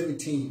 16,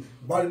 17.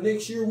 By the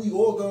next year, we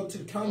all go to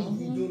the county.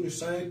 We doing the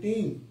same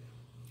thing.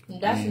 And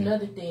that's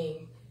another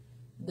thing.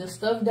 The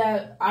stuff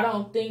that I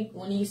don't think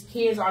when these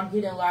kids are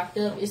getting locked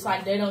up, it's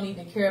like they don't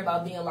even care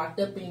about being locked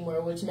up anymore,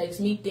 which makes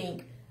me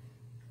think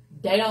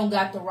they don't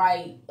got the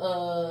right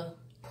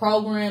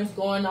programs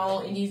going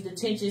on in these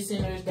detention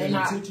centers. They're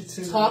not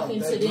talking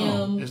to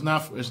them. It's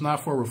not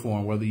for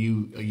reform, whether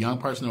you a young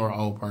person or an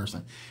old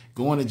person.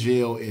 Going to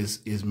jail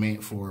is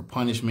meant for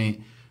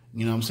punishment.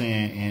 You know what I'm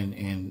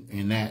saying?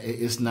 And that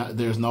it's not.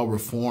 There's no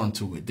reform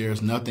to it.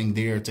 There's nothing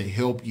there to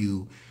help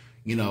you.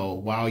 You know,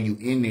 while you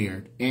in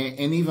there. And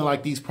even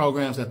like these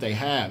programs that they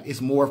have,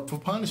 it's more for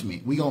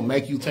punishment. We gonna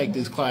make you take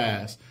this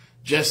class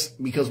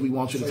just because we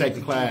want you to take the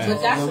class. But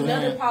that's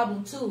another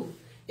problem too.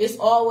 It's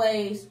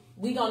always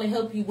we gonna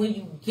help you when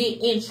you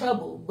get in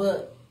trouble,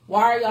 but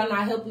why are y'all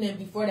not helping them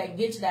before they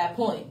get to that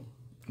point?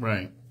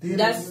 Right.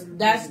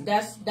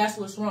 That's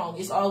what's wrong.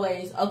 It's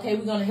always, okay,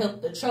 we're gonna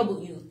help the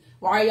troubled youth.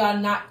 Why are y'all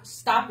not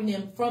stopping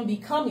them from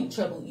becoming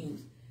troubled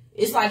youth?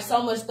 It's like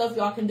so much stuff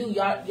y'all can do.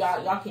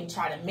 Y'all can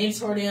try to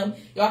mentor them.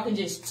 Y'all can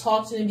just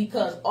talk to them,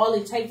 because all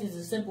it takes is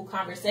a simple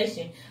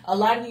conversation. A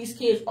lot of these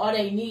kids, all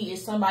they need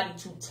is somebody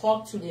to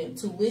talk to them,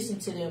 to listen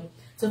to them,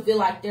 to feel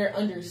like they're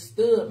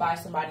understood by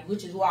somebody,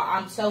 which is why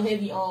I'm so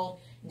heavy on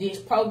this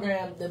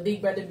program, the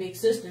Big Brother, Big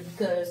Sister,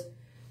 because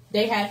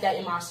they had that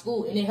in my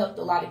school, and it helped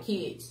a lot of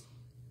kids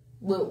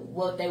with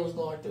what they was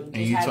going through. And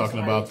you talking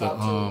about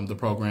the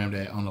program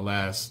that on the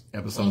last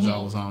episode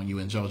y'all was on, you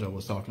and JoJo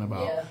was talking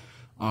about. Yeah.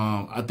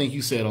 I think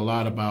you said a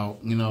lot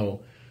about,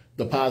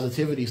 the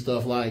positivity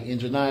stuff. Like,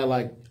 and Janiyah,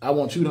 like, I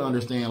want you to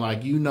understand,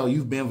 like,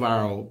 you've been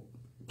viral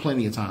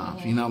plenty of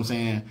times. You know what I'm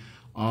saying?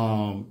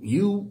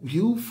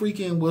 You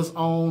freaking was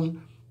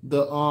on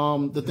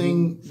the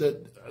thing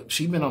that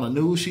she been on the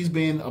news. She's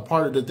been a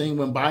part of the thing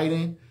when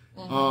Biden,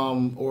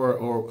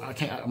 or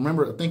I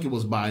remember, I think it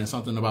was Biden,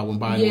 something about when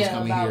Biden was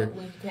coming here.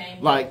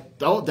 Like,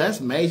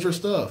 that's major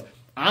stuff.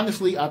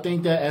 Honestly, I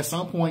think that at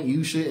some point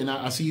you should, and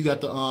I see you got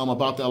the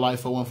About That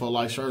Life 414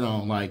 Life shirt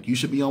on. Like, you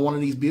should be on one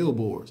of these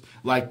billboards.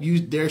 Like,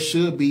 there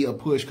should be a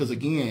push, because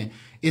again,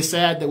 it's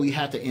sad that we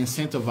have to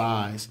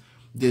incentivize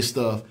this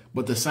stuff,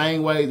 but the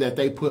same way that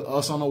they put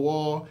us on the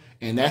wall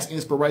and that's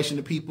inspiration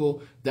to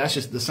people, that's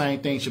just the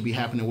same thing should be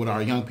happening with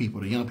our young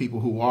people, the young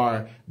people who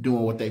are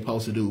doing what they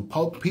supposed to do.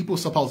 People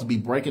supposed to be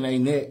breaking their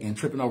neck and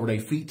tripping over their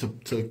feet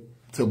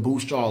to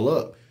boost y'all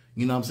up.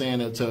 You know what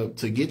I'm saying?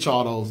 To get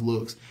y'all those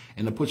looks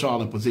and to put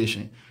y'all in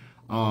position.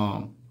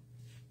 And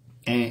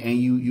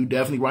you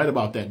definitely right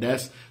about that.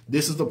 This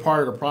is the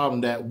part of the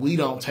problem that we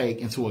don't take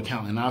into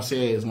account. And I've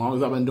said, as long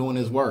as I've been doing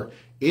this work,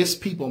 it's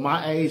people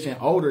my age and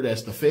older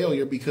that's the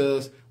failure,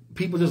 because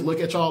people just look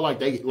at y'all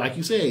like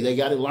you said, they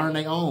got to learn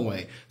their own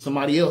way.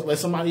 Let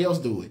somebody else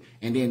do it.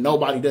 And then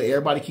nobody does.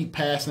 Everybody keep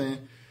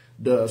passing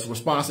the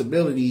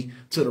responsibility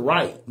to the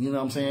right, you know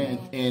what I'm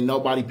saying? And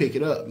nobody pick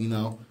it up,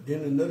 Then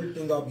another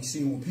thing I'll be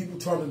seeing, when people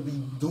trying to be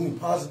doing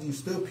positive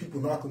stuff, people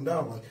knock them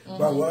down. Like,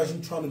 bro, why is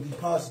you trying to be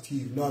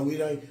positive? No, you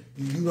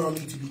don't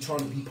need to be trying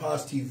to be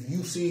positive. If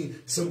you see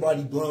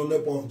somebody blown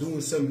up off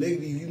doing something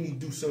negative, you need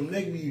to do something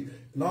negative.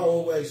 And I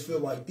always feel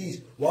like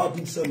this. Why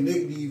do something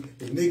negative,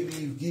 and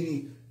negative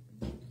getting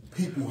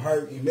people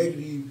hurt, and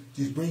negative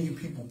just bringing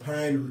people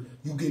pain, or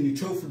you getting in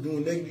trouble for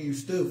doing negative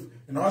stuff.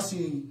 And I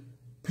seen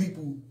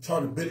people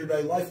try to better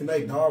their life, and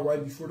they die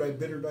right before they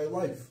better their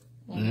life.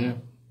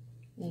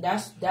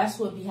 That's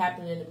what be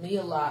happening to me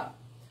a lot,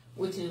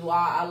 which is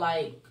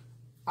why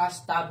I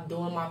stopped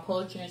doing my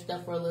poetry and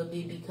stuff for a little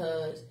bit,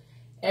 because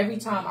every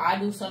time I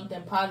do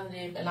something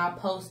positive and I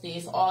post it,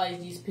 it's always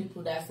these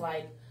people that's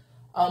like,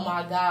 oh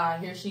my God,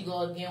 here she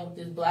go again with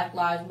this Black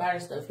Lives Matter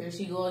stuff. Here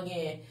she go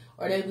again.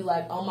 Or they be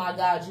like, oh my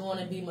God, you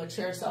want to be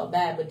mature so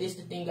bad. But this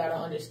the thing you got to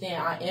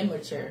understand. I am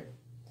mature.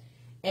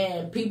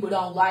 And people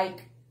don't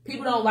like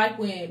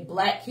when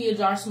black kids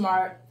are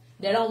smart.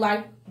 They don't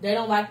like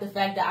the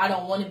fact that I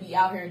don't want to be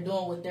out here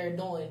doing what they're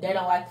doing. They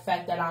don't like the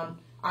fact that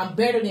I'm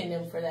better than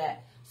them for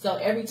that. So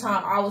every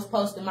time I was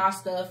posting my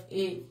stuff,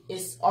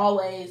 it's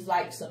always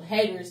like some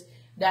haters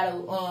that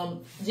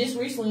just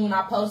recently when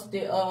I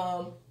posted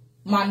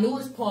my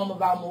newest poem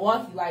about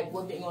Milwaukee, like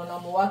what been going on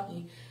in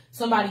Milwaukee,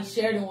 somebody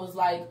shared and was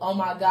like, oh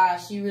my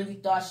gosh, she really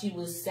thought she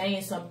was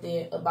saying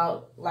something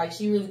about, like,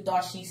 she really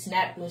thought she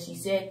snapped when she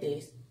said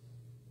this.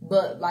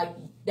 But, like,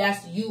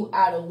 that's you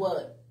out of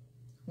what?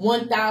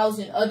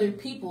 1,000 other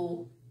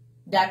people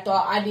that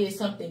thought I did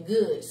something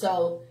good.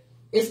 So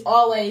it's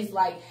always,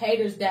 like,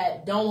 haters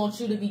that don't want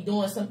you to be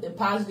doing something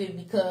positive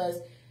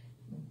because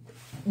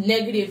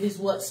negative is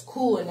what's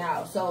cool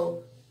now.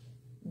 So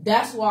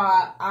that's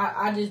why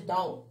I just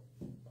don't.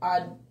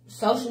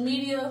 Social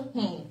media,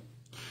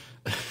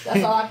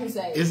 that's all I can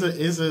say.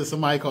 It's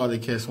somebody called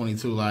it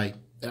Catch-22, like,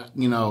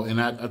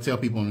 and I tell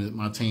people on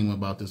my team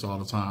about this all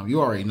the time. You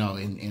already know,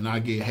 and I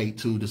get hate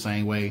too the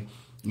same way.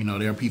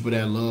 There are people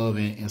that love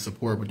and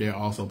support, but there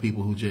are also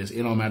people who just,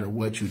 it don't matter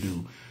what you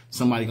do,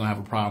 somebody gonna have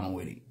a problem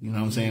with it. You know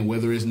what I'm saying?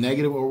 Whether it's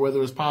negative or whether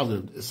it's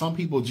positive. Some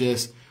people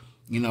just,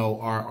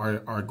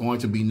 are going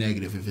to be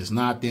negative if it's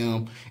not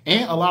them.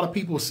 And a lot of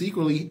people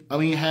secretly,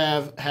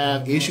 have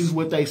issues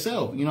with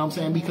themselves, you know what I'm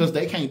saying? Because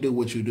they can't do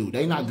what you do.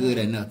 They not good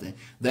at nothing.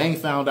 They ain't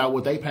found out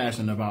what they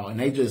passionate about, and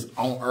they just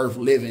on earth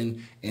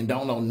living and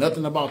don't know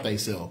nothing about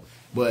themselves.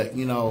 But,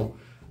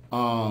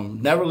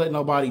 never let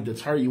nobody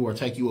deter you or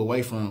take you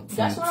away from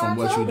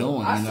what you're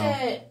doing. I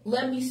said,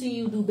 let me see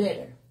you do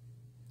better.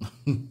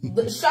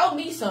 But show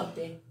me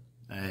something.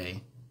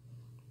 Hey.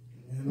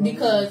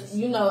 Because,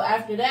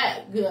 after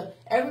that,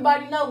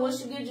 everybody know once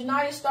you get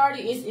Janiyah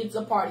started, it's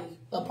a party.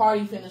 A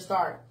party finna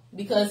start.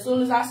 Because as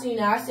soon as I seen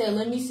that, I said,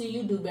 let me see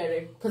you do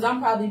better. Because I'm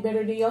probably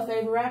better than your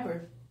favorite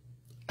rapper.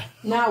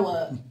 Now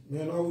what?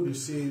 Man, I would have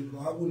said,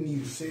 I wouldn't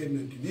even say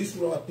nothing. This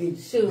is what I think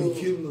Shoot. they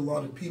killing a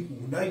lot of people.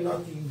 When they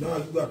knocking you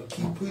down, you got to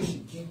keep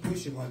pushing, keep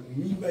pushing. Like, when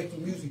me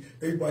making music,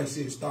 everybody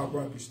said, stop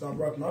rapping, stop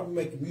rapping. I've been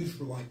making music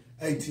for like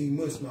 18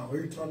 months now.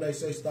 Every time they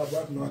say stop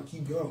rapping, I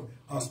keep going.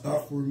 I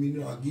stop for a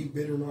minute, I get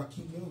better, and I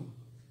keep going.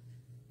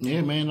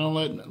 Yeah, man,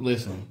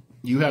 listen,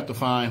 you have to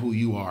find who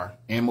you are.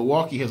 And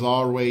Milwaukee has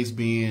always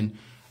been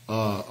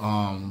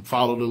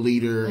follow the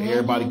leader,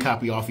 everybody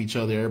copy off each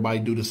other, everybody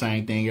do the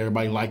same thing,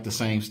 everybody like the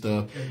same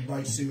stuff.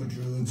 Everybody sell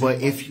drugs.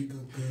 But if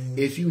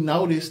you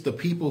notice, the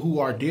people who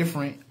are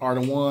different are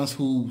the ones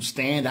who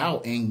stand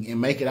out and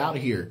make it out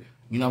of here.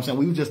 You know what I'm saying?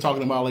 We were just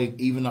talking about like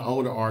even the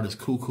older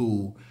artists,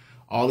 Cuckoo,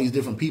 all these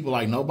different people,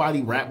 like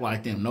nobody rapped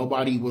like them.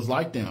 Nobody was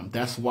like them.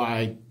 That's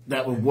why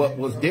that was what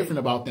was different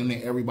about them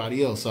than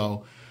everybody else.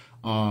 So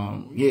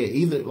yeah,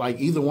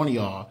 either one of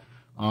y'all,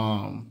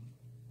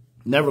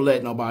 never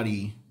let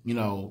nobody, you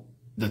know,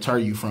 deter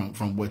you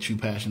from what you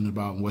passionate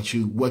about and what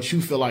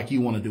you feel like you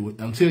want to do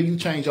until you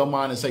change your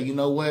mind and say, you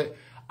know what,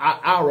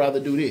 I'd rather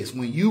do this.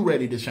 When you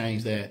ready to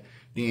change that,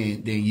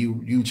 then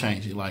you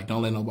change it. Like,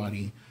 don't let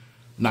nobody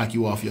knock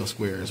you off your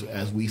squares,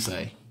 as we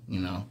say, you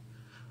know.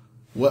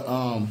 What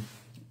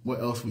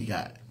else we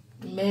got?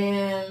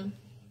 Man.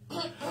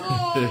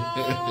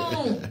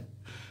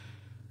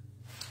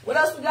 What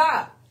else we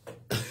got?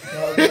 I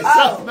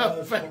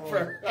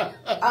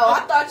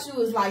thought you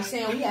was like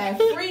saying we had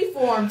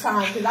freeform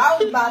time because I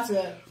was about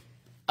to.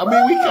 I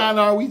mean, we kind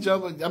of are. We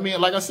jumping. I mean,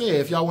 like I said,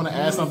 if y'all want to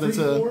add something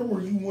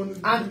to,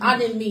 I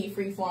didn't mean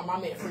freeform. I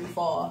meant free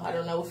fall. I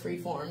don't know what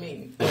freeform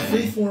means.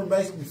 Freeform,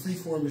 basically,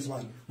 freeform is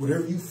like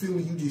whatever you feel,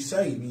 you just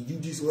say, and you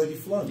just let it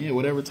flow. Yeah,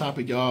 whatever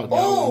topic y'all.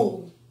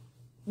 Oh,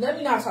 let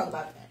me not talk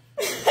about that.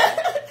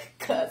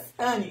 Cause,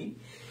 honey,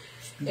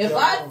 if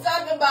I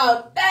talk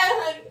about that,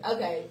 honey,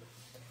 okay.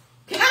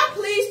 Can I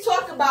please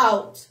talk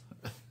about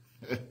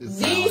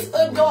these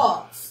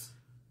adults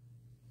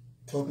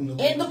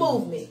in the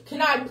movement?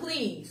 Can I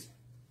please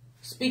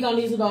speak on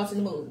these adults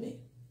in the movement?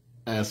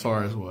 As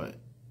far as what?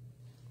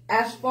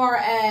 As far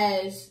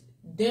as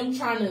them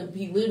trying to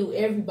belittle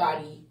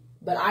everybody,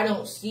 but I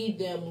don't see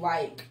them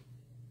like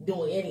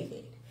doing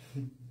anything.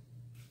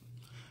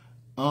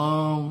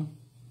 I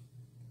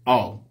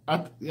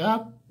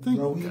think.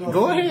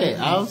 Go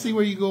ahead. I'll see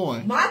where you're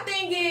going. My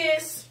thing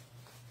is,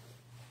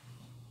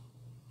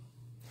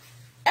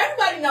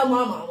 everybody know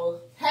my mama.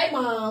 Hey,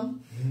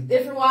 Mom,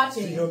 if you're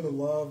watching. See on the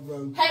love,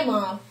 bro. Hey,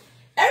 Mom.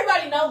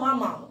 Everybody know my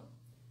mama.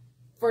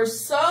 For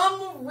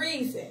some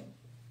reason,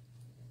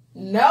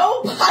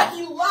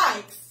 nobody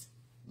likes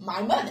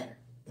my mother.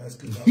 That's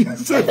good. You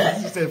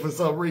said for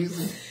some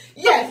reason.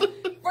 Yes,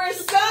 for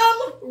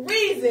some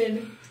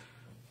reason,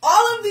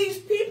 all of these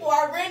people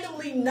are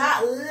randomly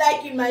not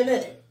liking my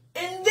mother.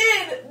 And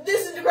then,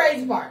 this is the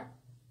crazy part.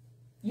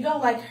 You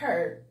don't like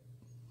her,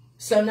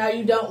 so now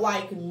you don't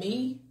like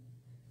me?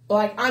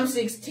 Like, I'm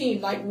 16.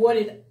 Like, what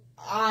did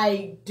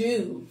I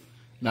do?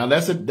 Now,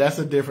 that's a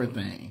different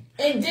thing.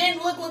 And then,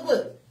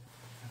 look.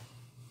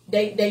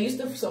 They used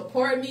to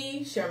support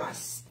me, share my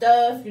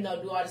stuff, you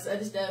know, do all this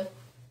other stuff.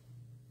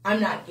 I'm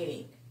not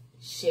getting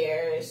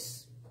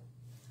shares.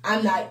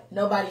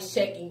 Nobody's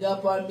checking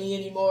up on me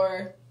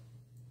anymore.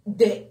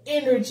 The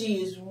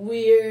energy is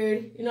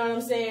weird. You know what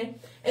I'm saying?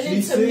 And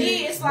then to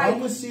me, it's like,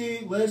 Mama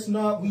said,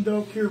 we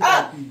don't care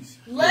about these.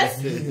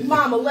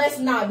 Mama, let's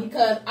not,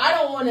 because I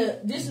don't want to,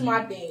 this is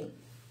my thing.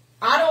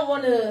 I don't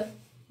want to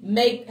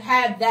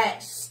have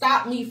that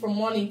stop me from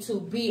wanting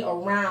to be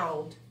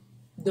around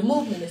the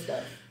movement and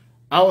stuff.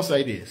 I will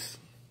say this.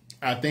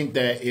 I think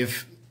that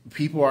if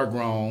people are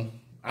grown,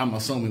 I'm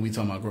assuming we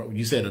talking about grown.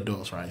 You said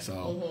adults, right?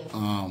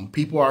 So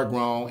people are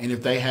grown, and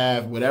if they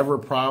have whatever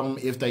problem,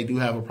 if they do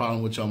have a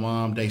problem with your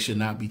mom, they should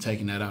not be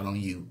taking that out on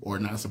you or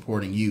not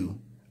supporting you.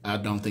 I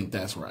don't think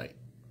that's right.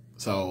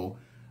 So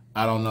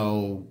I don't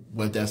know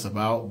what that's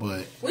about,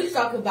 but we can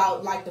talk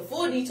about like the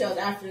full details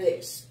after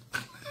this.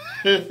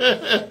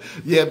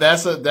 Yeah,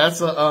 that's a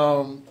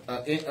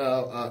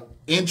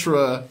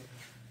intra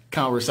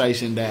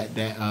conversation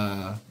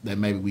that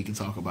maybe we can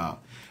talk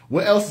about.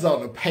 What else is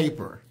on the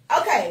paper?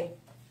 Okay.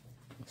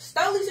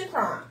 Stolies and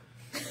crime.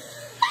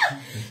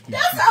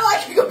 That sounds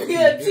like it could be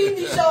a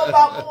TV show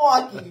about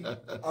Milwaukee.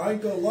 I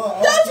ain't gonna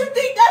lie. Don't you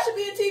think that should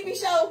be a TV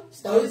show?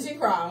 Stolies and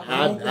crime.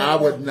 I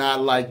would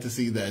not like to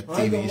see that TV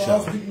I ain't gonna lie, show. I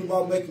was thinking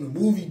about making a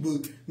movie,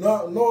 but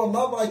I'm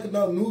not like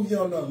another movie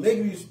on no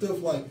negative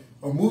stuff, like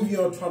a movie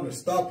on trying to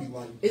stop you.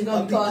 Like, it's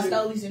gonna be called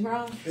Stolies and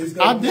Crime.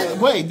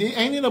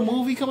 Ain't it a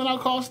movie coming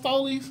out called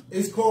Stolies?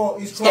 It's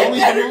called Stolies the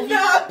movie.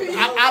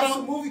 It's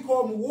a movie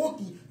called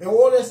Milwaukee, and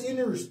all that's in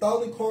there is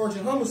stolen cars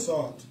and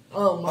homicides.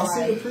 Oh my! I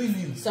seen the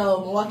preview. So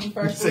Milwaukee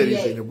first. You said he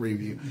seen the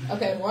preview.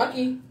 Okay,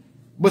 Milwaukee.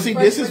 But see,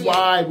 this is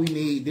why we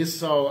need this.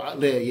 So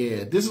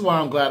yeah, this is why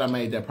I'm glad I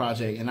made that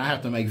project, and I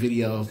have to make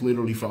videos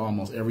literally for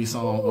almost every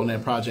song on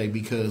that project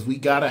because we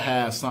gotta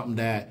have something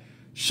that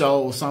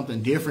shows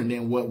something different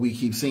than what we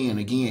keep seeing.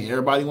 Again,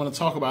 everybody want to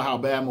talk about how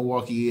bad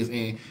Milwaukee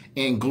is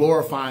and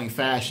glorifying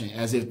fashion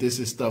as if this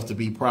is stuff to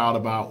be proud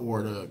about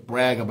or to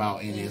brag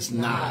about, and it's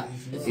not.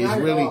 It's not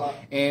really.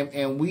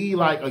 And we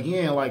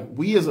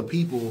we as a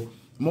people,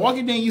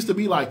 Milwaukee didn't used to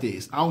be like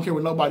this. I don't care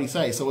what nobody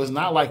say. So it's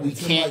not like we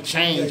can't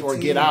change or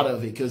get out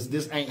of it, because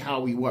this ain't how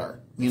we were.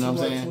 You know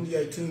what I'm saying?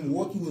 2018,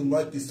 Milwaukee wasn't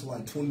like this to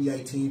like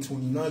 2018,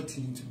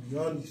 2019, to be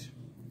honest.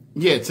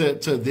 Yeah,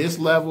 to this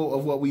level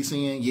of what we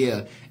seeing,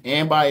 yeah.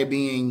 And by it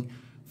being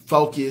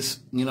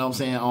focused, you know what I'm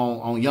saying,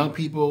 on young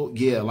people,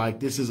 yeah, like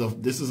this is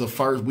a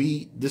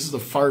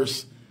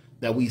first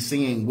that we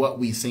seeing what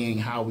we seeing,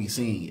 how we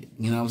seeing it.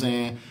 You know what I'm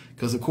saying?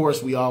 Because of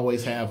course we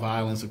always have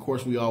violence, of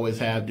course we always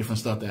have different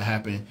stuff that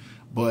happen,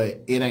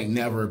 but it ain't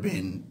never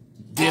been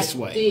this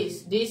way.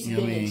 This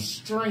been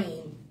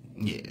extreme.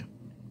 Yeah.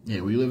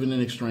 Yeah, we live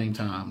in extreme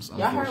times.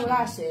 Y'all heard what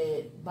I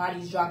said.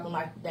 Bodies dropping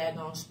like that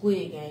on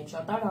Squid Game. So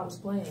I thought I was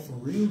playing. For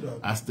real,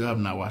 though. I still have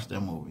not watched that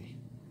movie.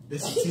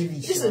 It's a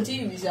TV show. It's a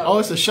TV show. Oh,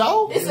 it's a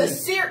show? It's a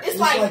series. It's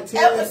like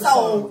 10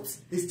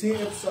 episodes. It's 10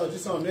 episodes.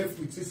 It's on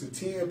Netflix. It's a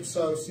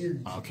 10-episode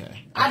series.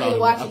 Okay. I didn't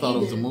watch it either. I thought it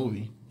was a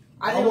movie.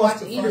 I didn't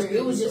watch it either.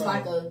 It was just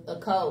like a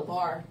cold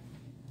bar.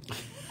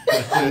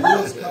 It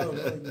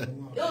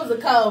was a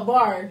cold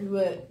bar,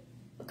 but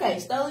okay,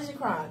 Stories and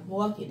Crime,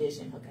 Milwaukee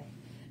edition. Okay.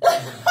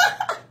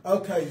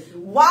 Okay.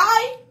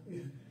 Why?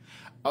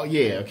 Oh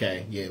yeah.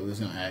 Okay. Yeah, we was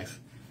gonna ask.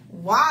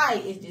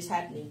 Why is this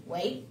happening?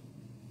 Wait.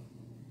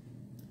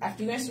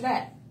 After you answer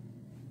that,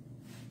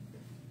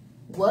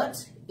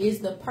 what is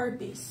the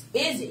purpose?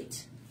 Is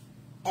it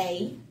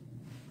A,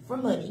 for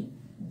money,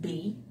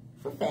 B,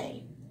 for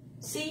fame,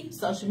 C,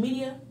 social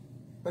media,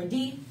 or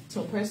D,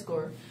 to impress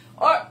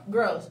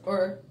girls,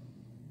 or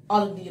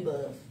all of the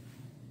above?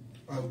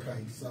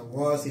 Okay, so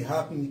why is it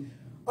happening?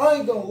 I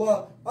ain't gonna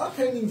lie, I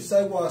can't even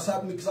say why it's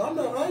happening, because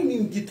I ain't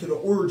even get to the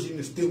origin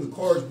of stealing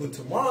cars, but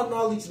to my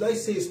knowledge, they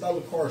say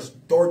stealing cars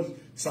started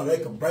so they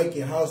could break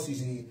in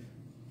houses and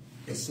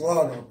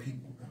slaughter on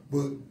people.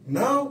 But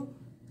now,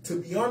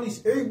 to be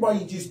honest,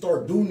 everybody just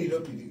start doing it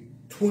up to the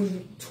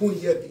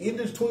 2020, at the end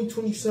of the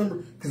 2020 summer,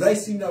 because they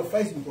see on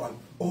Facebook like,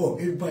 oh,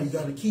 everybody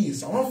got a kid,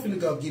 so I'm finna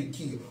go get a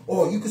kid.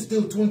 Oh, you can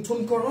steal a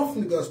 2020 car, I'm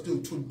finna go steal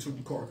a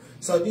 2020 car.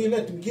 So then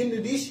at the beginning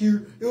of this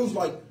year, it was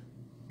like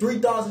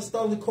 3,000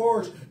 stolen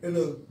cars in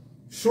a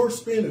short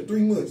span of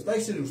 3 months.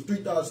 They said it was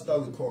 3,000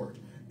 stolen cars.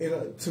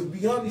 And to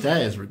be honest,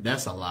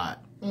 that's a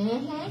lot.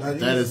 Mm-hmm.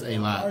 That is a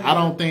lot. I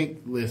don't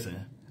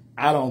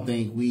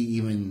think we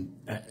even,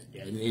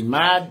 in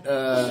my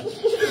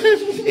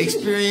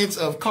experience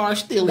of car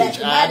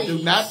stealage, I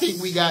do not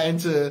think we got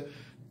into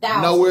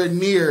nowhere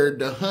near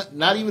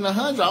not even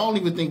 100. I don't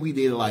even think we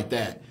did it like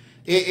that.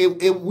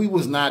 We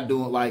was not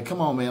doing, like, come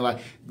on, man. Like,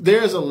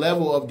 there's a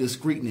level of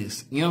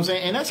discreetness, you know what I'm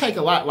saying? And that take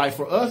a lot. Like,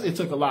 for us, it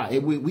took a lot.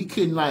 We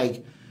couldn't,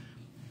 like,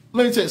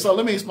 let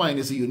me explain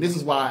this to you. And this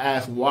is why I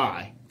asked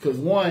why. Because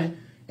one,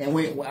 and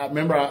I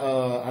remember,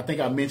 I think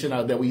I mentioned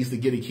that we used to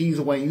get the keys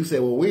away, and you said,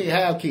 well, we didn't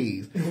have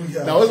keys.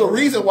 Now, there's a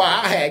reason why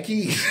I had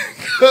keys.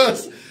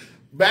 Because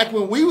back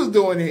when we was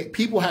doing it,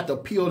 people had to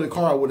peel the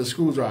car with a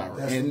screwdriver.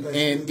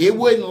 And it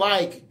wasn't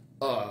like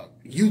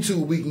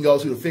YouTube we can go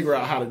to figure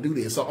out how to do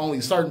this. So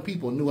only certain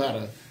people knew how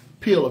to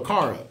peel a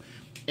car up.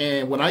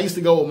 And when I used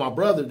to go with my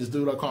brother, this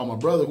dude I call my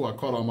brother, who I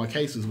caught all my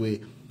cases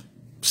with,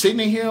 sitting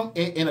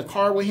in a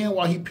car with him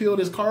while he peeled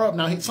his car up.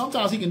 Now,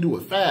 sometimes he can do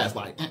it fast,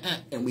 like,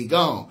 and we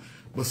gone.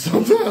 But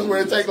sometimes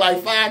where it takes like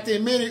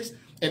 5-10 minutes,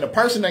 and the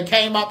person that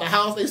came out the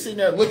house, they sitting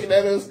there looking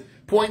at us,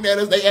 pointing at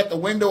us, they at the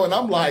window, and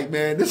I'm like,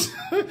 man, this,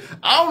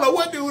 I don't know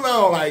what dude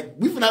on. Like,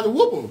 we finna have to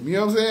whoop him. You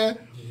know what I'm saying?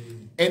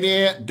 And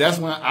then that's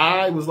when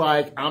I was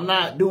like, I'm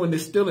not doing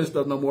this stealing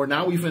stuff no more.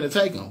 Now we finna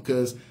take them,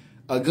 because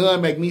a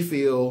gun make me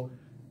feel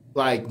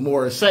like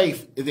more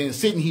safe than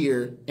sitting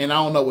here and I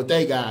don't know what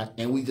they got,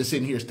 and we just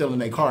sitting here stealing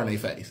their car in their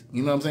face.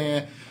 You know what I'm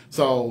saying?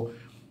 So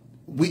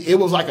it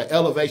was like an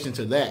elevation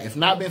to that. If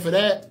not been for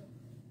that,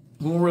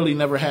 we really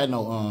never had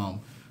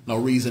no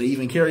reason to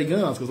even carry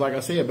guns, because like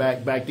I said,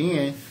 back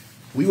then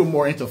we were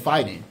more into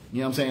fighting. You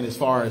know what I'm saying? As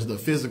far as the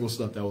physical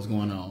stuff that was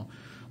going on,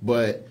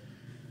 but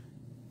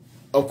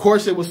of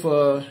course it was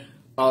for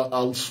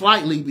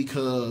slightly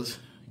because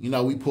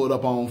we pulled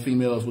up on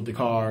females with the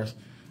cars.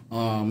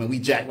 And we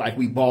jacked like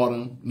we bought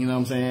them, you know what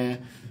I'm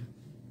saying?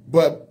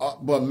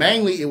 But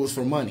mainly it was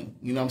for money,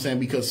 you know what I'm saying?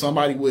 Because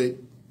somebody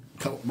would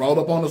roll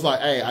up on us like,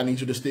 hey, I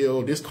need you to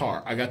steal this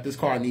car. I got this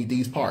car. I need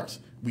these parts.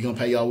 We gonna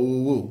pay y'all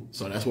woo-woo-woo.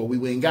 So that's what we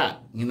went and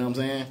got, you know what I'm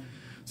saying?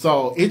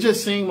 So it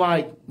just seemed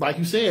like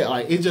you said,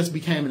 like it just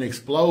became an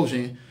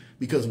explosion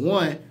because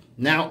one,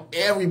 now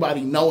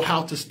everybody know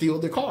how to steal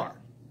the car.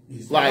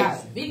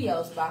 Like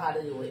videos about how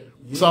to do it.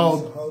 So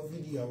there's a whole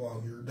video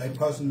out here. They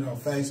posting it on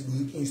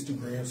Facebook,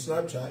 Instagram,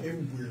 Snapchat,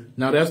 everywhere.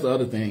 Now that's the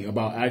other thing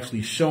about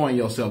actually showing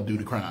yourself do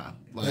the crime.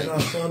 Like, they're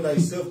not showing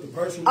themselves. The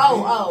person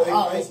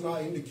face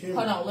not in the camera.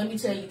 Hold on, let me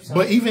tell you something.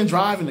 But even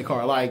driving the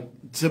car, like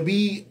to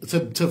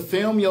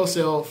film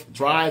yourself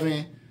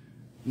driving,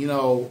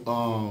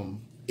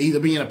 it either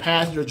being a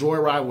passenger,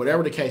 joyride,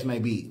 whatever the case may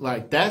be.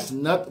 Like, that's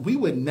not, we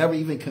would never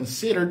even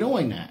consider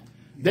doing that.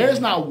 There's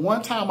not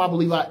one time I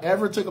believe I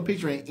ever took a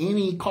picture in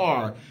any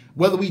car,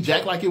 whether we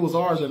jacked like it was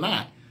ours or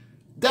not.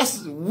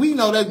 We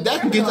know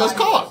that can get us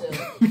caught.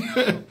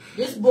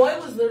 This boy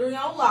was literally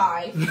on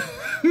live.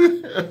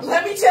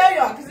 Let me tell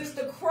y'all, because it's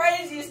the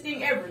craziest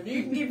thing ever.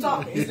 You can keep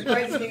talking. It's the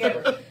craziest thing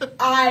ever.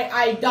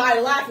 I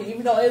died laughing,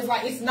 even though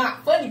it's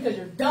not funny because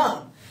you're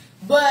dumb.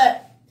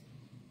 But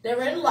they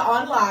were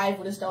on live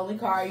with a stolen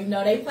car. You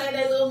know, they play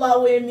their little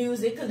low-end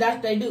music because that's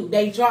what they do.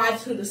 They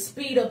drive to the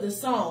speed of the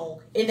song,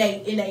 and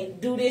they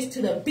do this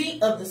to the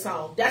beat of the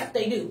song. That's what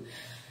they do.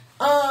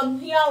 He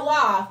on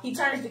live. He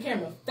turns the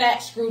camera.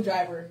 Fat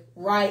screwdriver,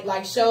 right?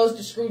 Like, shows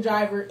the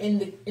screwdriver in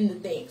the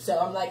thing. So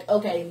I'm like,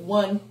 okay,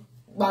 why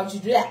would you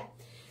do that?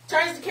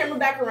 Turns the camera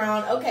back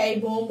around. Okay,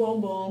 boom,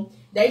 boom, boom.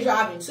 They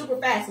driving super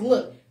fast. And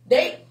look,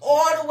 they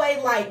all the way,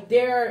 like,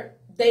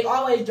 they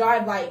always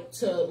drive, like,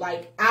 to,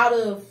 like, out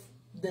of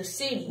the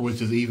city.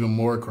 Which is even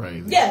more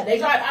crazy. Yeah, they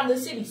drive out of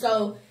the city.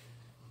 So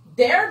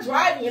they're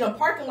driving in a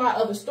parking lot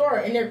of a store,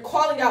 and they're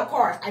calling out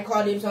cars. I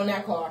call dibs on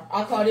that car.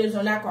 I call dibs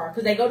on that car.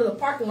 Because they go to the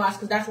parking lots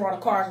because that's where all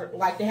the cars are.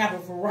 Like, they have a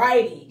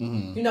variety.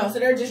 Mm-hmm. You know, so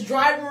they're just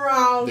driving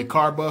around. The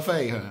car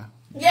buffet, huh?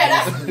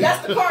 Yeah,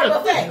 that's the car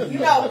buffet. You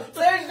know, so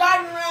they're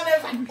driving around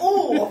there like,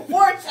 ooh, a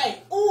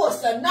Forte. Ooh, a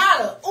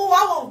Sonata. Ooh,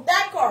 I want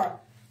that car.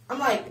 I'm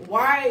like,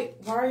 why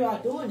are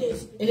y'all doing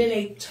this? And then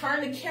they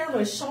turn the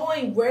camera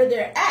showing where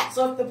they're at.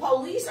 So if the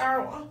police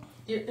are,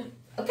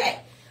 okay.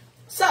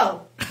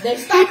 So, they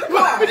stop the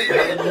car.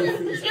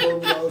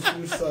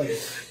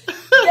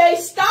 They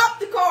stop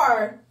the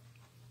car.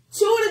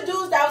 Two of the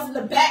dudes that was in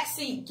the back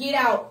seat get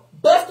out,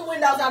 bust the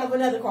windows out of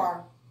another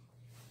car.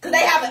 Because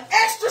they have an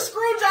extra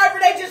screwdriver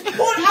they just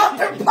pulled out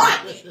their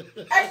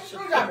pocket. Extra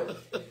screwdriver.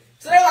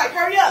 So they're like,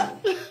 hurry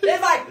up. They're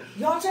like,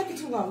 y'all taking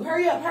too long.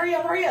 Hurry up, hurry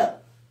up, hurry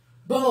up.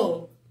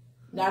 Boom.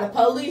 Now the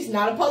police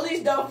done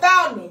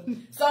found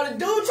him. So the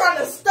dude trying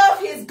to stuff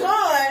his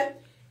gun.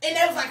 And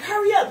they was like,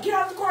 hurry up, get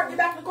out the car, get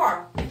back in the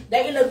car.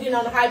 They ended up getting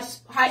on the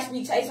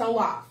high-speed chase on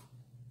live.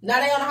 Now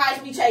they on the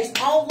high-speed chase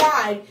on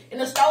live in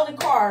a stolen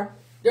car.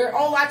 They're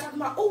on live talking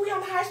about, oh, we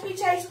on the high-speed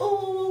chase, ooh,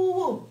 ooh, ooh,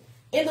 ooh.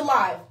 In the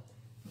live.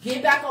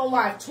 Get back on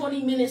live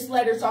 20 minutes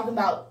later talking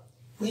about,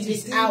 we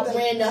just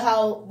outran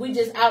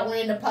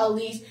the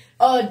police,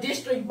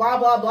 district, blah,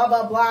 blah, blah,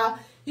 blah, blah.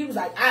 He was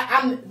like,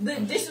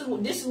 this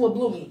is what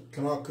blew me.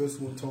 Can I cuss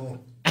one time?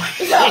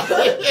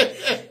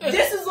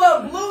 This is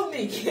what blew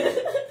me.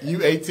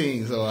 You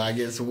 18, so I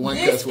guess one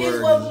cuss word. This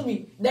is what blew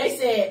me. They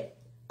said,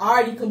 I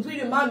already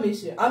completed my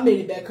mission. I made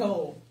it back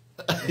home.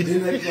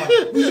 Then they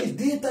like, we just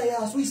did they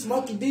house. We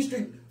smoked in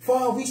District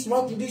 5. We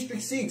smoked in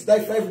District 6.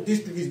 Their favorite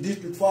district is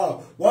District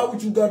 5. Why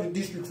would you go to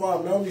District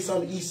 5? Normally it's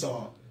on the east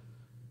side.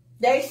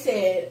 They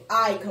said,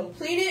 I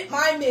completed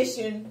my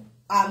mission.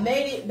 I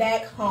made it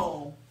back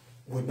home.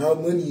 With no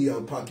money in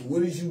your pocket,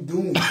 what is you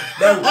doing?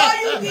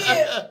 All you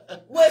did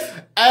was...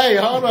 Hey,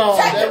 hold on.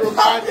 That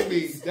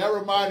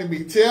reminded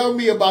me. Tell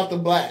me about the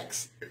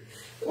blacks.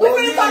 Mama,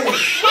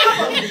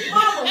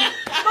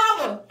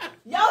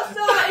 y'all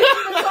still not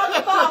even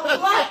talking about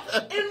Black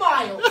and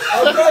Miles.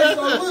 Okay,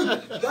 so look,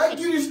 they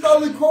getting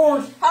stolen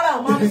cars. Hold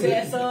on, Mama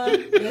said,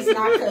 son, let's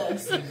not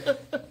cuss.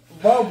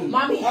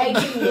 Mommy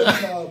 18.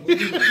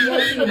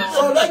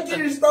 So they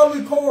getting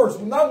stolen cars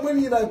with no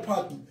money in their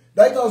pocket.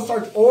 They gonna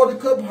search all the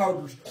cup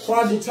holders,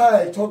 find the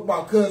tag, talk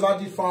about, cuz I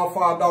just found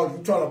 $5.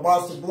 You trying to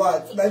buy some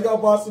blacks. They go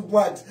buy some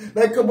blacks.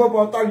 They come up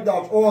on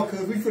 $30. Oh,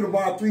 cuz we finna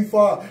buy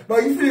 3-5. Bro,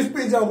 you finna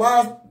spend your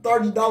last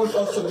 $30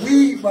 on some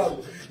weed,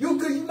 bro. You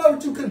know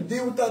what you could have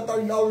did with that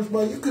 $30,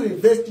 bro? You could have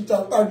invested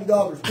your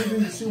 $30, put it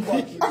in the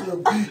shoebox.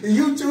 And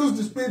you choose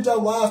to spend your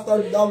last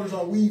 $30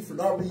 on weed for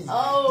no reason.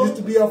 Oh. Just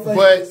to be on Facebook.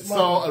 But,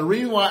 so, the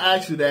reason why I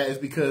asked you that is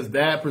because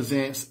that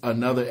presents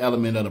another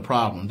element of the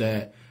problem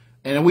that...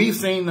 And we've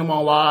seen them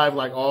on live,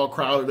 like all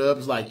crowded up.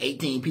 It's like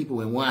 18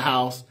 people in one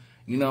house.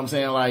 You know what I'm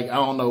saying? Like, I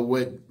don't know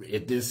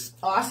if this.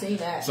 Oh, I seen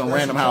that. Some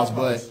random house,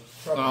 but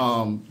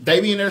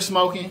they be in there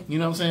smoking. You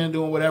know what I'm saying?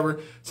 Doing whatever.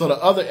 So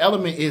the other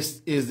element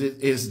is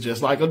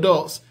just like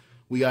adults.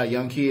 We got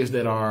young kids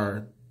that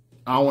are,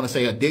 I don't want to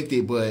say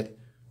addicted, but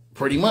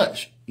pretty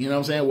much. You know what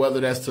I'm saying?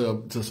 Whether that's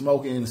to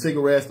smoking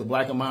cigarettes, to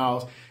Black and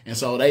Miles, and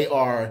so they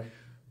are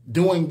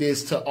doing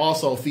this to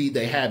also feed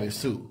their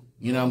habits too.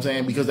 You know what I'm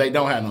saying? Because they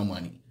don't have no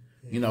money.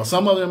 You know,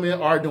 some of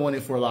them are doing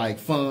it for like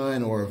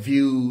fun or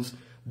views,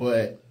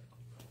 but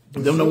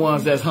them the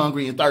ones that's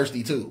hungry and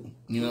thirsty too.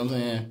 You know what I'm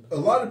saying? A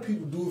lot of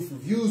people do it for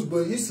views,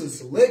 but it's a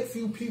select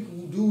few people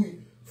who do it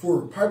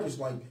for a purpose.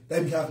 Like,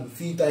 they be having to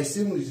feed their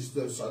siblings and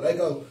stuff. So they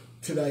go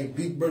to their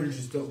big brothers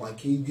and stuff like,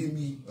 can you give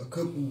me a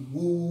couple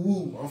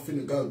woo? I'm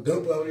finna go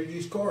dump out of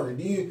this car. And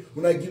then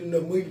when they get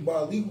enough money to buy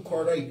a legal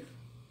car, they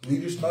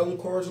leave their stolen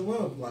cars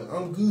alone. Like,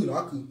 I'm good.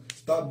 I could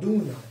stop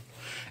doing that.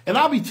 And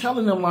I'll be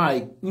telling them,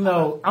 like, you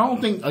know, I don't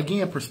think,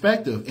 again,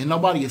 perspective, and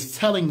nobody is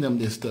telling them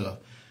this stuff.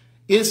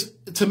 It's,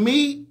 to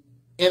me,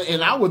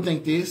 and I would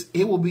think this,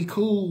 it would be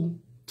cool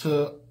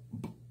to,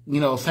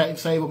 you know,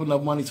 save up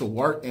enough money to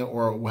work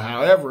or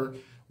however,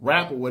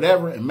 rap or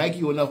whatever, and make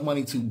you enough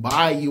money to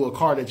buy you a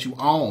car that you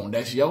own.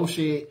 That's your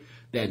shit.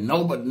 That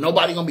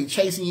nobody gonna be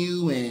chasing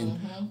you and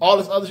all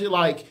this other shit.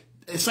 Like,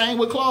 same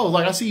with clothes.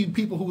 Like, I see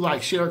people who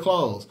like share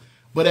clothes,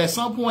 but at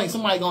some point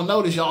somebody gonna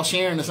notice y'all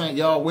sharing the same,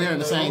 y'all wearing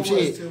the same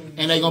shit,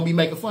 and they gonna be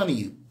making fun of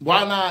you.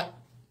 Why not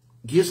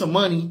get some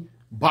money,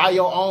 buy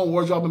your own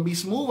wardrobe, and be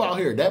smooth out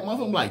here? That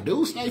motherfucker like,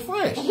 dude, stay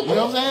fresh. You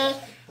know what I'm saying?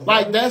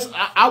 Like,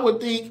 I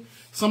would think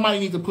somebody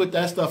needs to put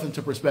that stuff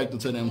into perspective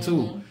to them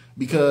too.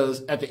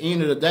 Because at the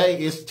end of the day,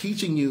 it's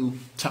teaching you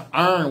to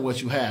earn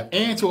what you have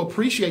and to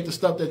appreciate the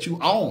stuff that you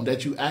own,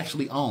 that you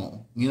actually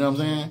own. You know what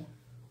I'm saying?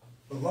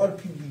 A lot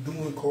of people be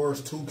doing cars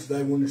too because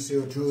they want to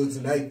sell drugs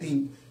and they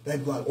think, they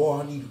be like,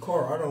 oh, I need a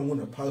car. I don't want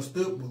to post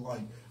up. But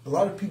like, a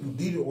lot of people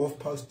did it off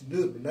posted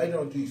up and they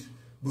don't just,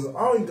 but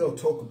I ain't gonna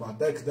talk about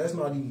that because that's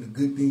not even a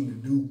good thing to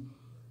do.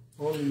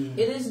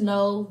 It is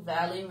no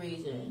valid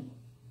reason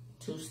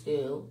to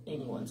steal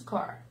anyone's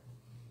car.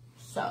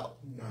 So,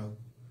 no.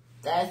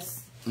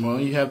 That's...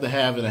 Well, you have the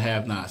have and the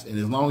have-nots. And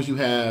as long as you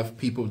have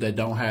people that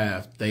don't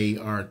have, they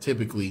are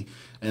typically,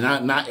 and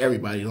not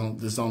everybody,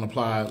 this don't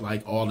apply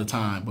like all the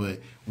time, but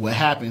what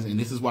happens, and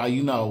this is why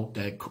you know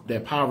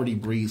that poverty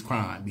breeds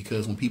crime,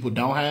 because when people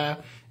don't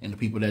have and the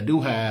people that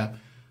do have,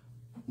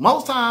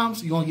 most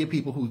times you're going to get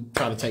people who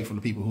try to take from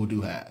the people who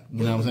do have.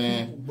 You know what I'm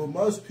saying? But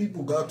most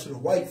people go to the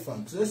white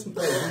folks. That's what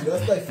they do.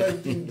 That's their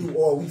favorite thing to do.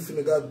 Oh, we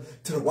finna go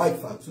to the white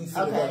folks. We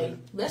finna go.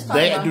 Let's talk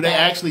about that. Do they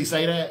actually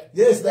say that?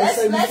 Yes, they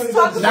say we finna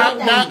go to the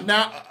white folks.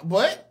 Now,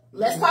 what?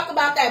 Let's talk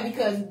about that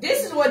because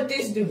this is what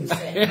this dude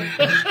said. And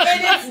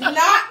it's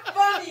not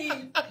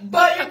funny,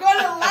 but you're going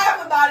to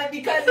laugh about it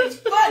because it's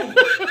funny.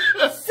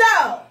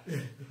 So,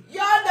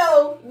 y'all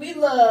know we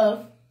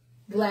love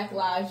Black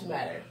Lives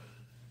Matter.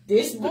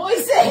 This boy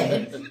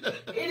said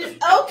it is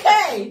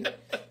okay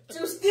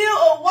to steal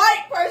a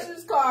white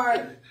person's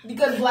car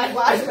because Black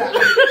Lives Matter.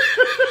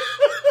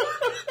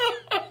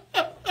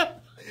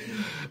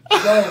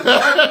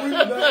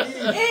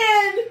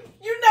 And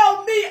you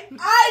know me,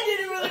 I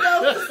didn't really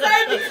know what to say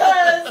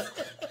because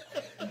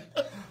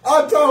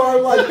I told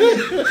her like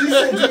this. She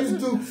said you used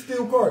to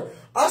steal cars.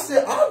 I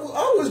said I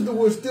was the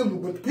one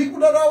stealing, but the people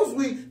that I was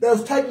with, that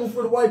was taking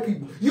for the white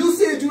people. You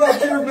said you don't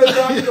care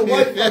about the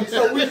white folks,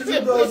 so we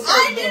just go.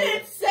 I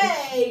didn't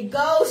say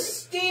go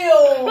steal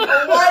a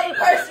white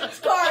person's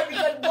car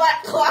because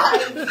Black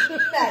Lives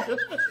Matter.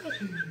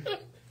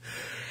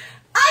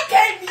 I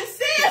can't be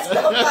saying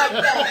stuff like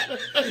that.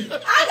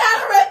 I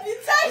got a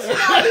reputation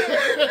out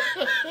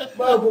here.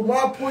 But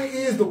my point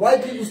is, the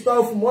white people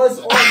stole from us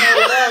all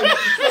my life.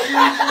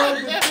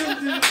 So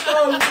we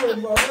stole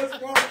from them.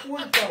 That's my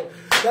point, though.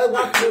 That's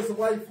why there's a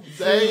white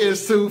people. That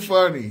is too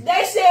funny.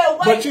 They said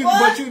white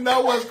but you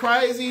know what's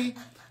crazy?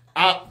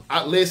 I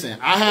listen,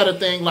 I had a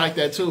thing like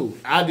that too.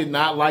 I did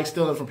not like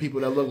stealing from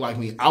people that look like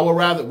me. I would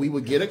rather we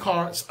would get a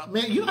car.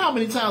 Man, you know how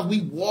many times we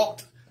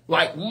walked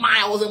like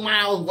miles and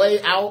miles way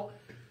out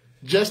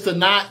just to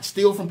not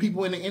steal from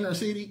people in the inner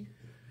city?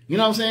 You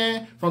know what I'm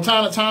saying? From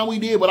time to time we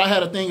did, but I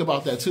had a thing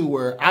about that too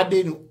where I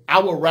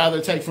would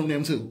rather take from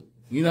them too.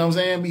 You know what I'm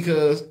saying?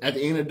 Because at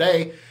the end of the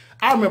day,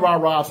 I remember I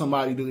robbed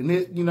somebody, dude,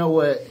 and you know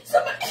what?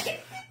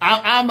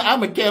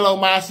 I'm a kill on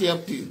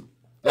myself too,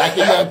 like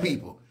the young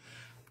people.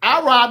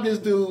 I robbed this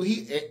dude,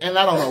 and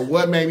I don't know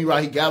what made me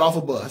rob. He got off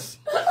a bus,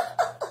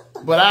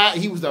 but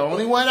he was the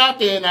only one out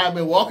there, and I've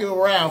been walking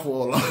around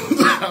for a long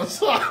time,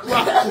 so I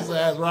robbed his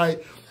ass,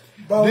 right?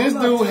 Bro, this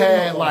dude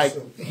had like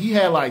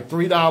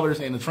 $3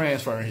 in the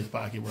transfer in his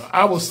pocket, bro.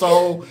 I was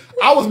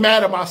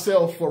mad at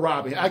myself for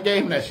robbing. I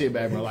gave him that shit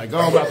back, bro. Like, go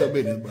on about that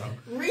business, bro.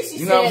 Reese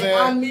said,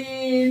 I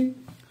mean.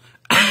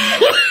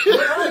 I'm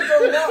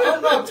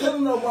not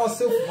telling on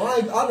myself.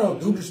 I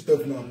don't do this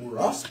stuff no more.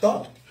 I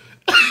stopped.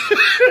 But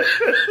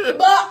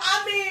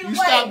I mean, you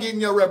stopped getting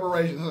your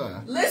reparations,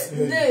 huh?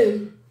 Listen,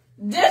 dude.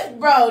 This,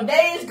 bro,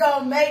 they is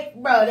gonna make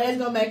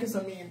us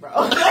a meme,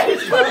 bro. They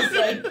is gonna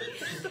say,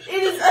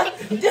 it is,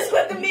 just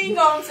what the meme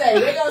gonna say.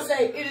 They're gonna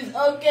say, it is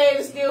okay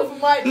to steal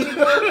from white people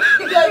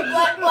because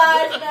Black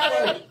Lives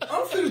Matter.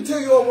 I'm finna tell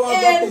you all why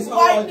I got this. And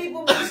white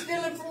people be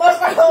stealing from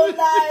us our whole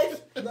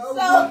lives.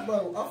 No,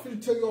 bro, I'm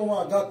finna tell you all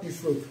where I got this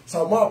from.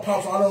 So my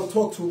pops, I don't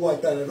talk to him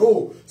like that at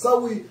all.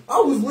 So I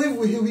was living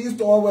with him. He used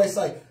to always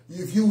say,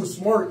 if you was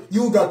smart,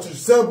 you got to the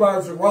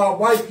suburbs and rob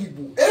white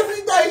people.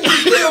 Every day you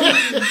steal.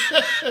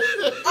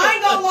 I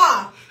ain't gonna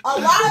lie. A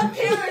lot of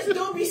parents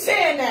do be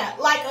saying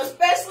that. Like,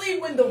 especially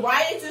when the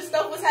riots and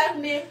stuff was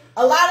happening,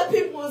 a lot of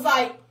people was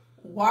like,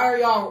 why are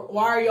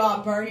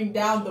y'all burning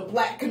down the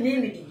black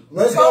community?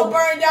 Let's go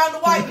burn down the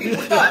white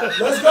people stuff.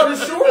 Let's go to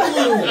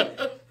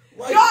Shortwood.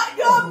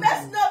 Y'all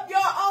messing up your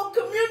own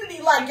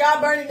community, like y'all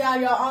burning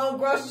down your own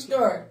grocery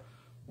store.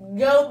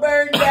 Go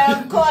burn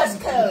down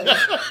Costco.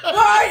 What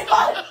are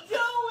y'all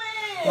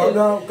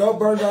doing? Go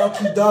burn down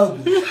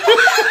 $2.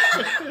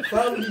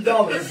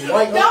 $5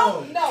 white.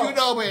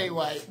 $2 ain't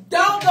white.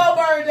 Don't go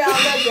burn down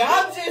nothing.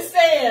 I'm just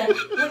saying,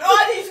 when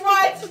all these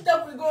riots and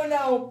stuff was going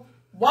on,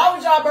 why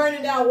would y'all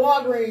burning down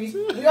Walgreens?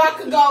 Y'all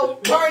could go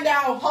burn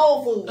down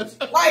Whole Foods.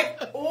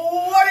 Like,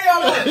 what are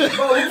y'all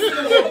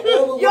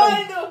doing? Y'all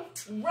need to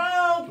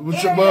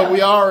But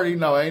we already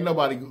know. Ain't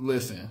nobody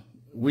listen.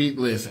 We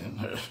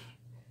listen.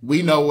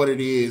 We know what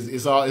it is.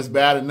 It's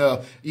bad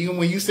enough. Even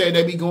when you say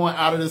they be going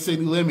out of the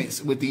city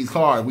limits with these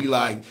cars, we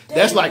like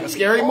that's like a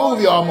scary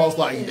movie almost.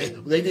 Like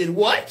they did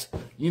what?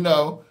 You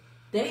know.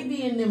 They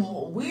be in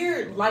them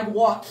weird like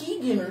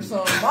Waukegan or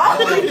something.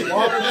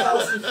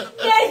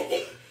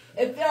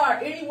 If there are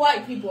any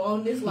white people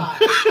on this line,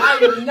 I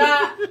am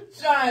not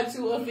trying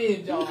to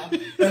offend y'all.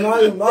 And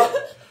I am not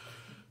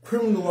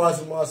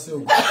criminalizing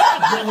myself.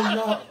 I'm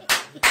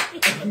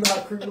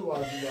not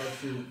criminalizing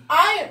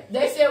myself.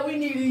 They said we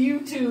need a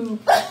YouTube.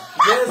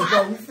 Yes,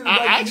 bro. We finna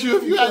I asked you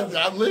if you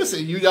had.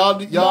 Listen, y'all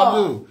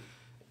do.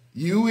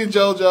 You and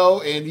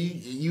JoJo and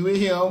you and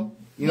him.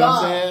 You know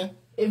what I'm saying?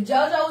 If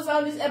JoJo was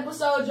on this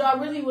episode, y'all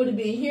really would have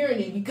been hearing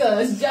it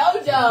because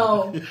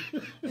JoJo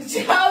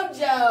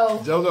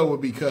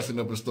would be cussing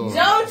up a story.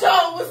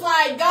 JoJo was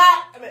like,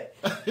 God,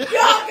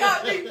 y'all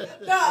got me.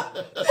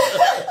 No.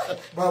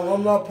 Bro,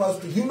 I'm not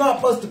supposed to. You're not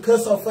supposed to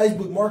cuss on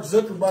Facebook. Mark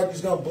Zuckerberg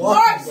is gonna block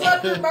Mark you.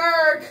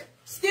 Zuckerberg,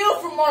 steal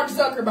from Mark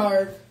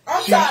Zuckerberg.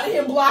 I'm tired of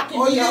him blocking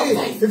me on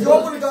Facebook. If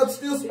y'all would have got to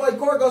steal somebody's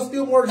car, go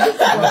steal Mark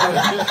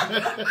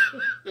Zuckerberg.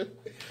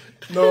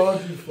 No, I'm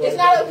just it's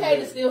not okay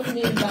to steal from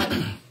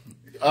anybody.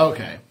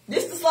 Okay.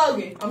 This is the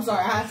slogan. I'm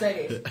sorry, I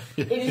say this.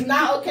 It is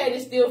not okay to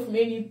steal from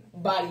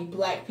anybody,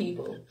 black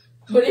people.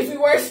 But if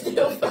you were to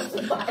steal from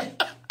somebody.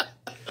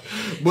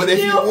 But if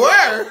you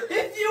were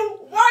to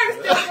steal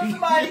from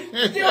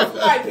somebody, steal from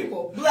white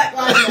people. Black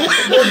lives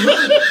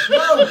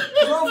matter.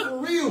 No, for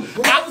real.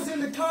 When I was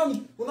in the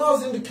county,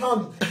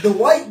 the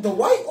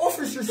white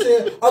officer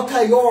said,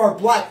 okay, y'all are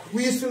black.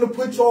 We just gonna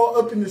put y'all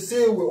up in the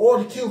cell with all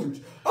the killers.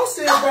 I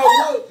said, bro,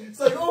 what?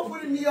 So y'all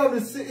putting me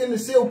in the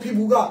cell with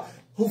people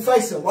who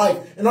facing life,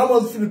 and I'm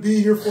only gonna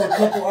be here for a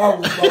couple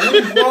hours, bro. What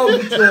is wrong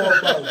with y'all,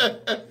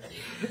 bro?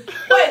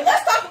 Wait,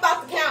 let's talk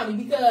about the county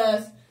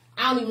because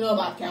I don't even know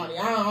about the county.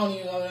 I don't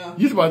even know.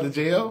 You about the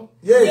jail?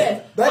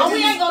 Yes. We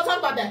ain't gonna talk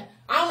about that.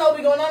 I don't know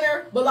what's going on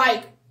there, but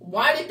like,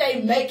 why did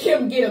they make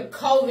him get a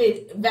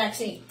COVID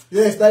vaccine?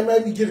 Yes, they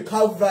made me get a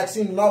COVID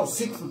vaccine, and I was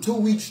sick for 2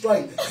 weeks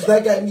straight because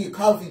they gave me a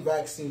COVID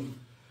vaccine.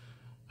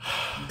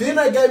 Then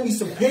they gave me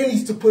some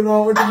pennies to put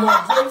on under my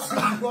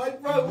jumpsuit.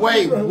 Like, bro,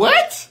 wait, bro.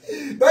 what?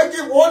 They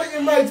give all the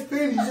inmates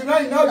pennies, and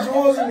ain't no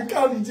drawers in the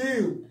county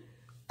jail.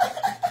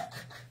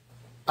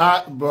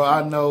 Bro,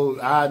 I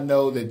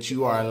know that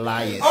you are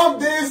lying. I'm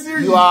dead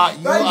serious. You are.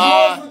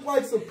 Drawers look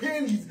like some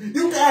pennies.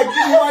 You can't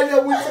get right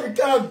there went to the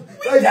county.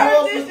 They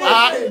drawers look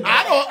like pennies.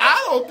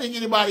 I don't think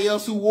anybody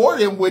else who wore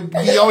them would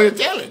be on here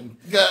telling.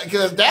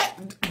 Because that,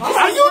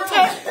 are you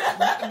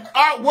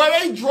telling, were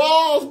they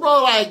draws,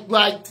 bro,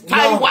 like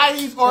tight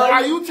whities, or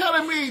are you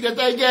telling me that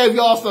they gave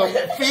y'all some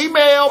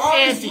female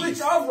panties?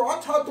 Switch over.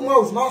 I told them I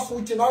was not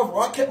switching over.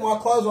 I kept my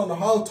clothes on the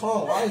whole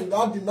time. I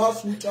did not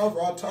switch over.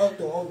 I told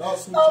them I'm not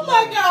switching over.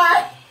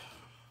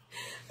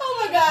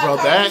 Oh my God. Bro,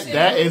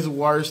 that is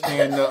worse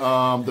than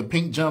the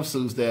pink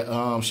jumpsuits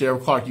that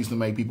Sheriff Clark used to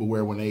make people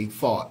wear when they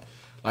fought.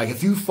 Like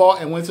if you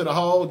fought and went to the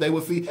hole, they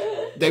would feed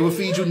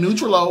you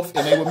neutral loaf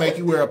and they would make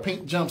you wear a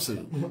pink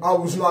jumpsuit. I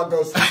was not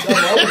gonna switch over.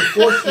 I would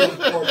force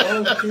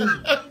you.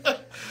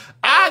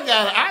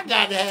 I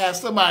got to have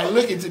somebody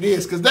look into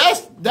this because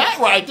that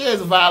right there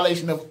is a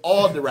violation of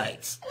all the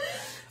rights.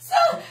 So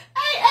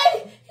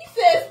hey, he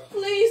says,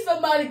 please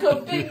somebody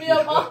come pick me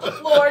up off the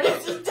floor.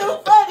 This is too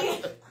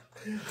funny.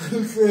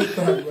 Who said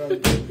that, bro?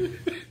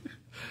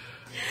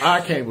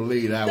 I can't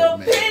believe that the one,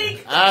 man.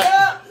 Pink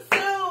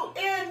jumpsuit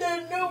in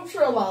the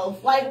neutral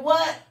loaf. Like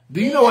what?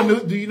 Do you know what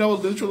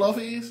neutral loaf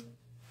is?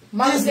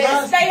 Mama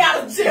said, stay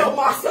out of jail,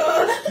 my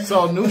son.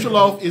 So neutral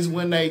loaf is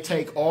when they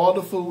take all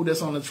the food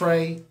that's on the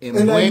tray and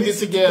blend it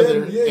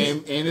together, yes.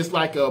 and it's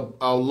like a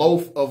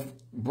loaf of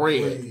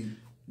bread,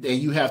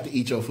 and you have to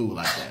eat your food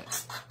like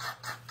that.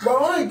 But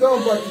I ain't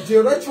going back to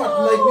jail. They trying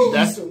to make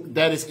me eat some.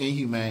 That is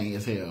inhumane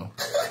as hell.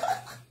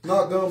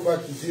 Not going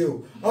back to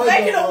jail.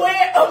 Making a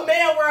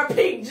man wear a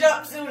pink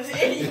jumpsuit is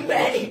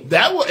inhumane.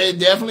 It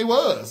definitely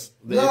was.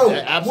 No,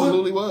 it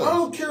absolutely was. I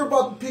don't care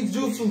about the pink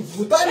jumpsuits.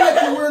 What they make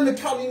you wear in the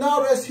county now,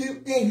 that's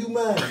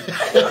inhumane.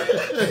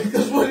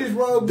 Because what is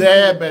wrong with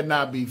that better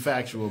not be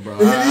factual, bro.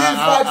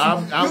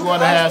 I'm going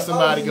to have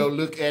somebody go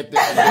look at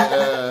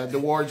the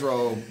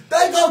wardrobe.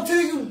 They gonna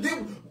tell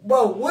you,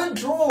 bro, what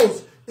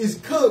drawers is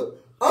cooked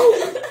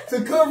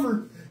to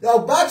cover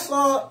your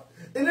backside.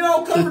 And then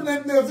I'll cover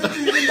that nails. That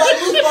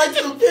looks like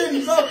some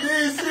pennies. I'm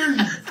dead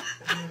serious.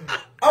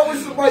 I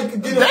wish somebody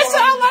could get it. That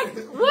sound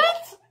like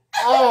what?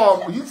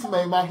 Oh, you just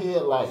made my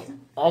head like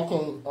I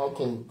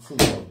can't see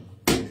that.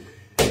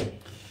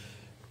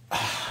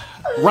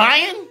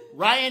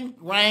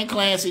 Ryan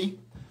Clancy.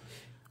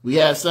 We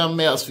have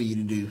something else for you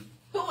to do.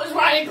 Who was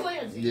Ryan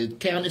Clancy? The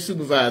county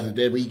supervisor,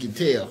 that way you can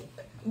tell.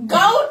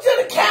 Go to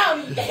the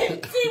county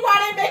and see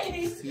why they making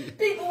these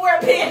people wear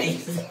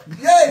panties.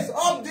 Yes,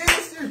 I'm dead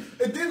serious.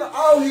 And then the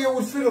owl here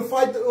was finna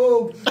fight the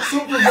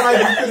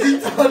supervisor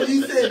because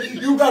he said,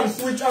 you gotta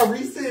switch over.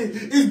 He said,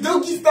 it's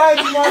Dookie Stein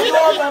in my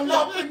yard. I'm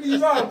not putting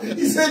these on.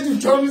 He said, you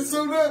trying to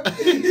suit up?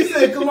 He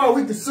said, come on,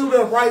 we can suit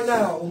up right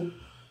now.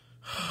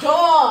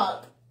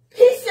 Dog.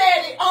 He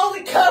said it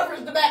only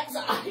covers the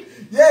backside.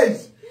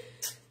 Yes.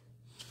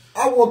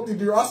 I walked in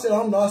there. I said,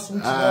 I'm not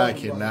switching. I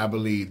cannot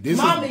believe this.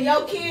 Mommy,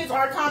 your kids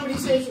are Comedy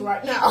Central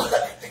right now.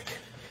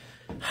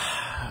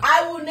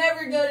 I will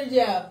never go to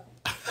jail.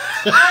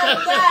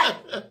 I'm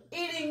not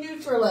eating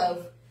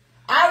Nutrilove.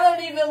 I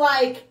don't even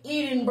like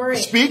eating bread.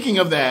 Speaking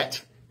of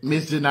that,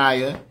 Miss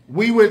Janaya,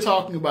 we were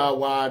talking about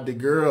why the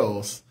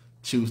girls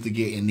choose to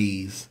get in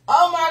these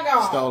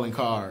stolen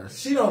cars.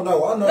 She don't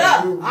know. I know.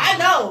 No, I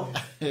know.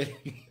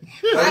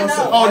 I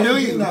know. Oh, do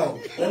you?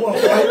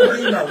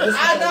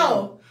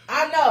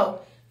 I know.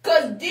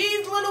 Because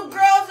these little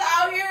girls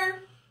out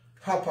here.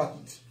 Hot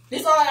Pockets.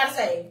 This all I gotta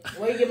say.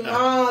 Where your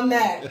mom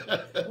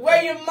at?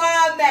 Where your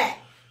mom at?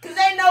 Because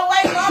ain't no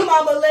way my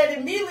mama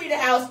letting me leave the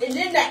house. And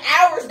then the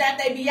hours that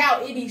they be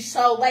out, it be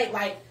so late.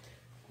 Like,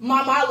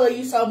 Mama, I love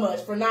you so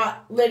much for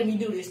not letting me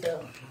do this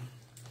stuff.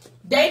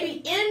 They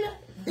be in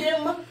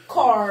them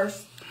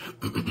cars,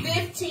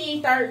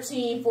 15,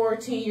 13,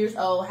 14 years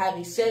old,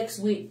 having sex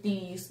with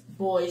these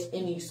boys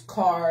in these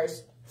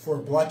cars. For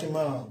Black and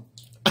Mild.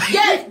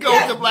 Yes,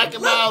 Go to Black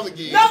and Mild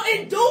again. No,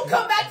 and do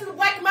come back to the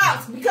Black and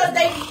Milds because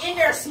they be in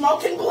there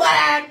smoking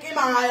Black and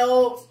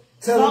Milds.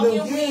 Telling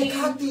them, yeah,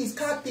 cock these.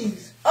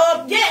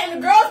 Yeah, and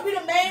the girls be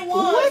the main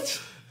ones.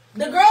 What?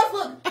 The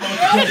girls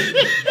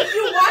if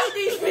you watch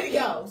these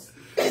videos,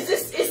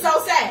 it's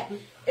so sad.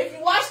 If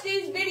you watch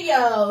these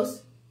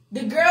videos,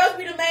 the girls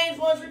be the main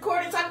ones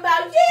recording, talking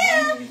about,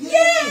 yeah.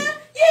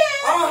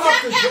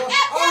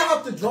 I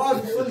have to drive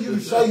in front of you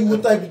to show you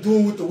what they be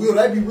doing with the wheel.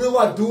 They be real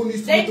life doing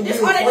this with the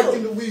wheel,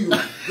 working the wheel.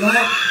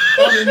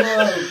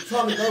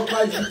 Trying to go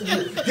crazy with the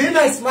wheel. Then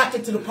they smack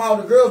it to the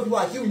power. The girls be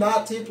like, you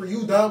not tipper,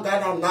 you dumb,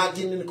 God, I'm not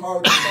getting in the car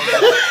with you.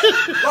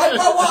 Like,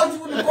 why are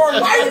you in the car?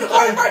 Why are you in the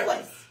car in the first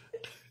place?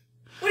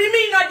 What do you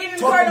mean not getting in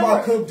the car? Talking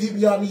about come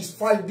DB on these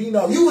fight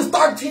Dino. You was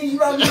 13, you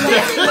don't even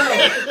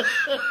know.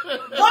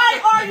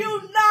 Why are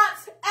you not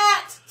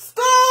at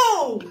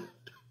school?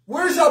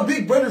 Where's your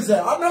big brothers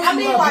at? I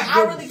mean, like,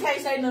 I really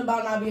can't say nothing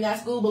about not being at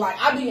school, but, like,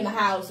 I be in the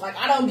house. Like,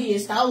 I don't be in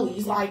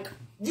stolies. Like,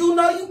 you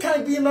know you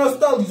can't be in those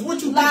stolies.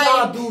 What you think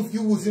I'd do if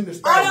you was in the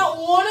stolies? I don't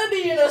want to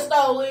be in a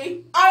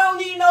stolie. I don't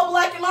need no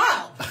Black and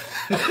Mild.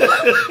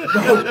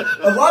 Bro,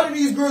 a lot of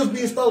these girls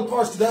be in stolen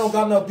cars because they don't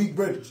got no big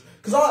brothers.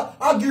 Because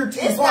I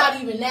guarantee you. It's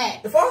not even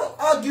that. If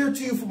I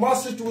guarantee you, if my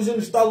sister was in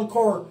the stolen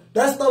car,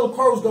 that stolen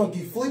car was going to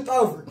get flipped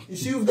over. And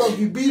she was going to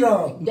get beat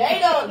on.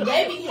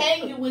 They be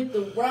hanging with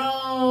the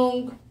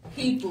wrong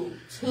people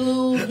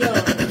too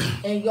young.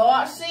 And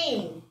y'all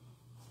seen,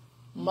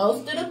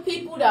 most of the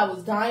people that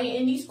was dying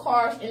in these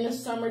cars in the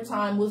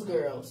summertime was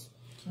girls.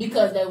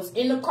 Because they was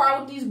in the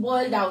car with these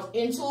boys that was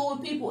into it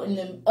with people. And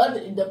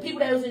the people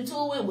that was into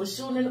it with was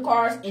shooting in the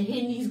cars and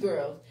hitting these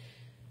girls.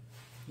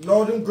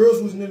 No, them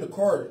girls wasn't in the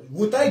car.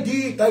 What they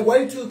did, they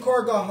waited till the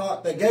car got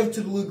hot. They gave it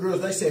to the little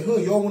girls. They said,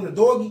 y'all want a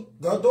doggy?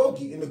 Got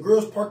doggy. And the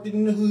girls parked it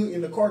in the hood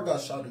and the car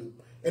got shot up.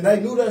 And they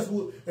knew that's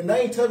what, and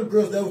they ain't tell the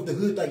girls that was the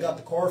hood they got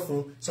the car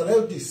from. So they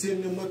was just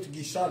sending them up to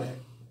get shot at.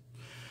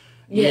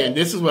 Yeah, and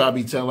this is what I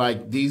be telling,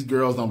 like, these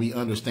girls don't be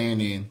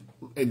understanding,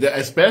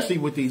 especially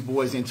with these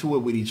boys into it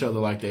with each other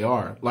like they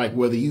are. Like,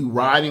 whether you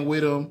riding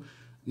with them,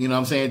 you know what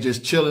I'm saying,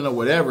 just chilling or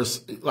whatever,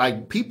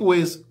 like, people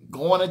is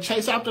going to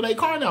chase after their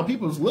car now.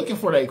 People's looking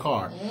for their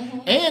car. Mm-hmm.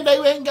 And they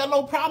ain't got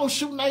no problem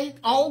shooting their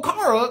own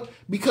car up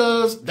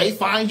because they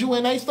find you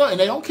and they stuff. And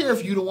they don't care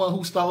if you the one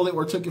who stole it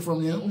or took it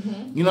from them.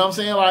 Mm-hmm. You know what I'm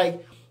saying?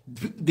 Like,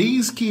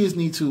 these kids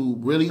need to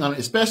really,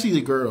 especially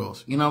the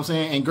girls, you know what I'm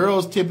saying? And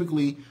girls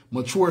typically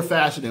mature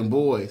faster than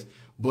boys.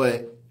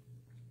 But,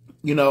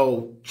 you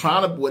know,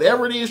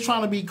 whatever it is,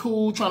 trying to be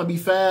cool, trying to be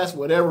fast,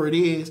 whatever it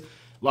is,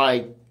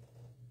 like,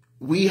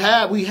 we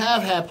have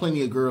had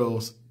plenty of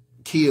girls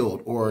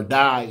killed or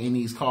die in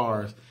these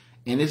cars,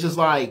 and it's just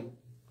like,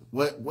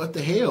 what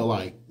the hell,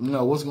 like, you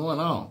know, what's going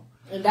on?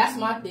 And that's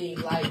my thing,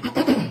 like,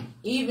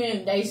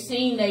 even they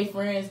seen their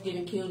friends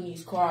getting killed in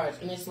these cars,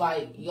 and it's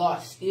like, y'all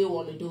still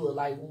want to do it.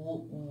 Like,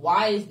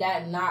 why is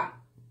that not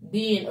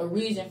being a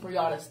reason for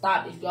y'all to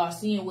stop if y'all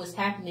seeing what's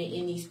happening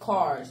in these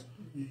cars?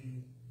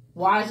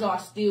 Why is y'all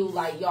still,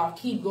 like, y'all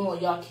keep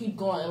going,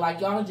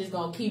 like, y'all just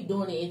gonna keep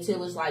doing it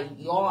until it's like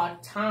y'all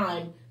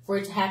time for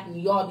it to happen to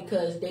y'all,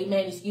 because they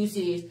main excuse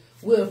is,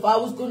 well, if I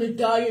was going to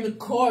die in a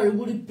car, it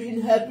would have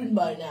been happened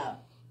by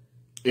now.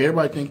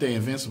 Everybody think they're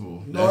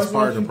invincible. No, that's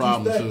part of the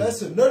problem, too.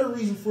 That's another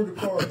reason for the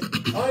cars.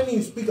 I ain't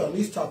even speak on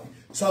this topic.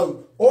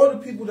 So, all the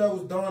people that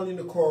was dying in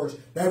the cars,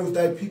 that was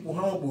their people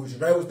homeboys,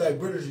 that was their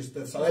brothers and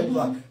stuff. So, they be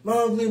like,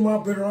 long live my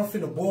brother, I'm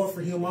finna ball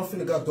for him, I'm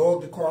finna go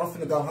dog the car, I'm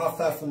finna go high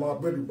five for my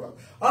brother, bro.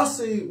 I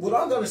said, what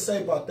I gotta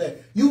say about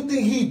that, you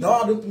think he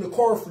died up in the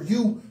car for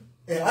you?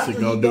 And after to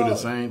go do the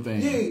same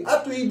thing. Yeah,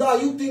 after he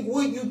died, you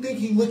think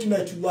he looking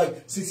at you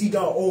like, since he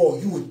got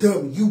you a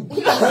dummy. You done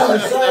the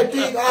same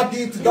thing I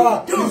did to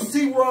God. You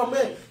see where I'm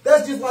at?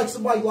 That's just like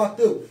somebody locked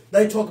up.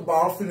 They talk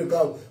about, I'm finna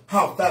go,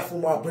 how fat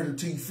from my brother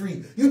till you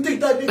free. You think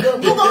that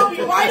nigga... You gonna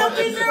be right up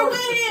in there with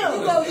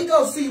him. He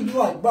gonna see you be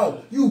like,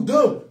 bro, you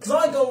dumb. Cause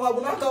I ain't gonna lie,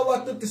 when I got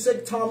locked up the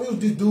second time, it was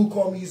this dude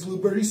called me his little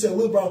brother. He said,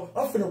 little bro,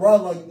 I'm finna ride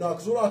on you now.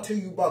 Cause what I tell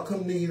you about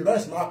coming in here,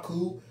 that's not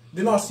cool.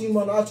 Then I see him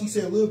on the outside, he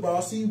said, little bro,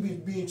 I see you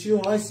being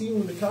chill. I ain't see you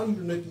in the county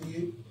or nothing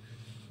yet.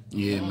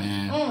 Yeah,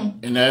 man.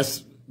 And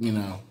that's, you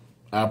know,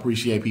 I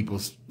appreciate people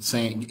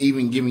saying,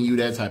 even giving you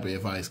that type of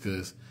advice,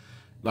 because,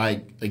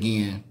 like,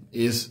 again,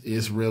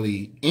 it's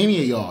really any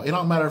of y'all. It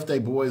don't matter if they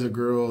boys or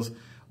girls,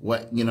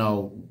 what, you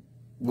know,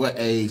 what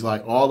age.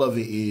 Like, all of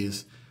it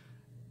is,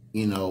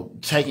 you know,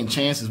 taking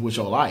chances with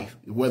your life,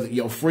 whether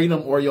your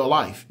freedom or your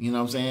life. You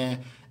know what I'm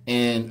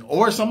saying?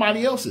 Or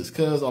somebody else's,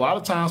 because a lot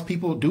of times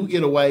people do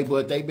get away,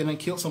 but they've been and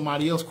killed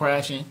somebody else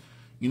crashing.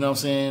 You know what I'm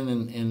saying?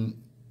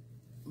 And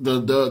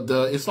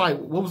the it's like,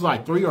 what was it,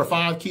 like 3 or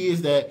 5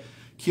 kids that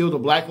killed a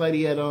black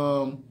lady at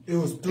It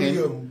was 3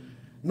 of them.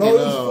 No, it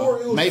was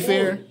 4. It was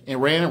Mayfair 4.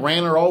 And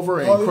ran her over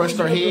and crushed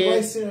her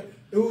head.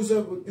 It was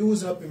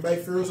up in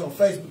Mayfair. It was on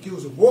Facebook. It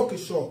was a walking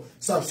show.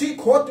 So she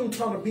caught them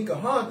trying to beat a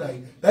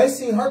Hyundai. They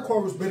seen her car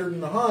was better than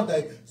the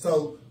Hyundai.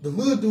 So the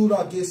little dude,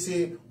 I guess,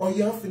 said, "Oh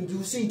yeah, I'm finna do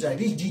CJ.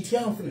 This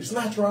GTI, I'm finna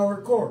snatch her out of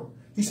her car."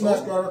 He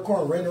snatched her out of her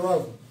car and ran her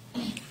over.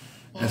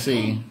 And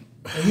see,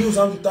 and he was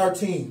only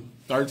 13.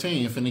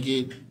 13, finna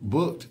get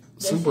booked,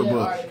 super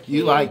booked.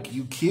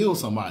 You kill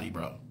somebody,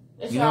 bro.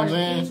 It's you know what I'm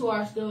saying? saying? Kids who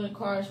are still in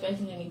cars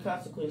facing any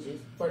consequences,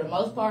 for the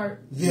most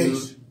part.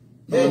 Yes.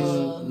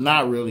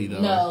 Not really, though.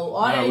 No,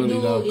 all Not they really,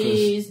 do though,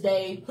 is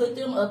they put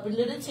them up in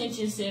the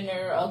detention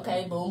center.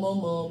 Okay, boom,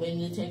 boom, boom, in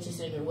the detention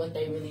center. What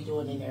they really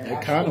doing in there?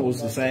 It kind of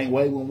was the same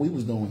way when we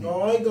was doing it.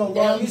 No, I ain't gonna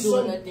lie. It's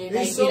something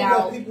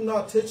that people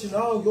not touching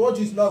on. Y'all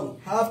just know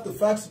half the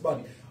facts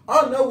about it.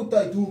 I know what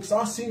they do because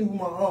I seen it with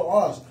my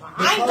own eyes.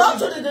 I ain't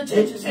go to the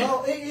detention center.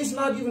 No, it's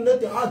not even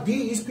nothing I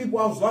did. It's people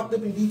I was locked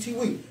up in DT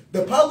with.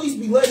 The police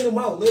be letting them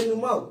out.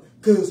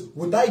 Because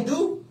what they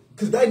do,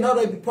 because they know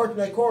they be parking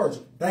their cars.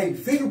 They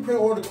fingerprint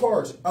all the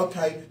cars.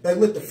 Okay, they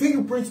let the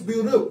fingerprints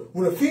build up.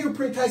 When the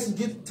fingerprint cases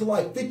get to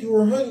like 50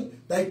 or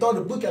 100, they throw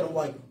the book at them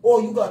like,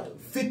 oh, you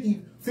got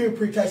 50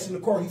 fingerprint cases in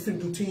the car, you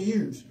finna do 10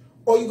 years.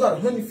 Or you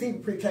got 100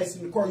 fingerprint cases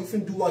in the car, you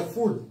finna do like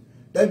 40.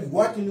 They be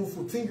whacking them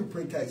for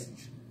fingerprint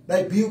cases.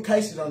 They build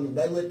cases on them.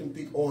 They let them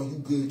think, oh, you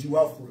good, you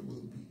out for a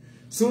little bit.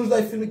 As soon as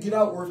they finna get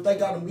out, or if they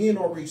got them in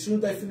already, as soon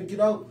as they finna get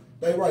out,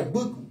 they write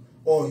book them.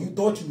 Or you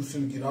thought you was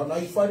finna get out, now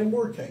you fighting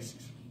more cases.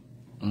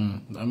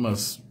 That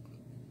must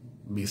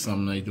be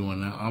something they doing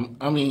now.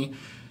 And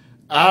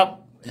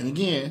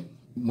again,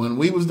 when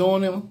we was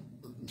doing them,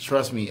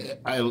 trust me,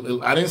 I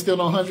didn't steal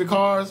no 100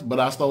 cars, but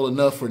I stole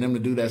enough for them to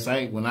do that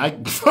same. When I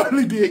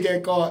finally did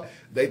get caught,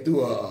 they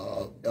threw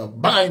a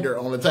binder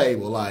on the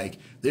table like,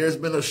 there's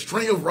been a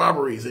string of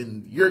robberies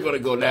and you're going to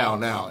go down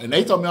now. And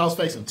they told me I was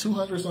facing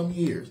 200-some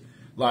years.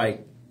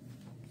 Like,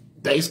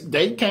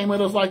 they came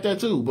at us like that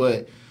too.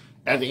 But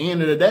at the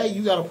end of the day,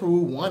 you got to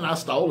prove, 1, I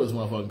stole this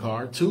motherfucking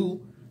car.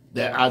 2,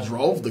 that I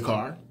drove the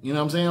car. You know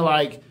what I'm saying?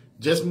 Like,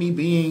 just me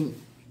being,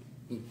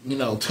 you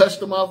know,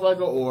 touch the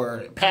motherfucker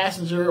or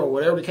passenger or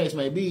whatever the case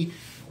may be,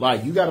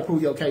 like, you got to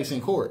prove your case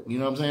in court. You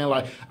know what I'm saying?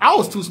 Like, I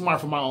was too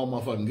smart for my own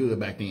motherfucking good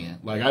back then.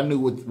 Like, I knew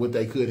what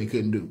they could and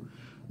couldn't do.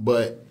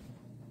 But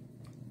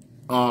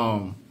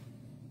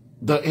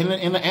the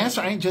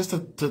answer ain't just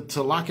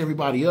to lock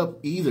everybody up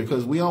either,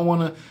 because we don't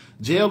want to.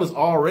 Jail is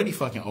already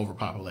fucking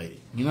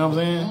overpopulated. You know what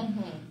I'm saying?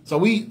 Mm-hmm. So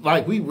we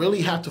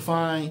really have to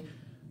find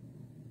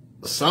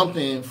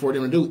something for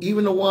them to do.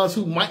 Even the ones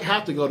who might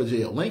have to go to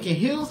jail. Lincoln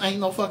Hills ain't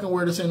no fucking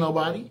where to send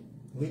nobody.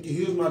 Lincoln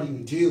Hills not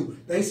even jail.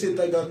 They said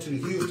they got to the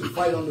hills to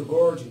fight on the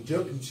guards and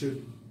jump each other.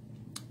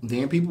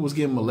 Then people was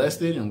getting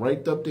molested and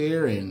raped up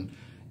there and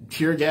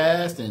tear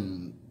gassed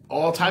and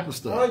all type of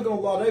stuff. I ain't gonna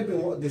lie,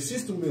 the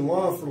system been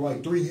lying for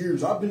like 3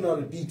 years. I've been out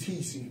of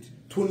DT since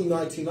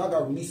 2019. I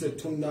got released at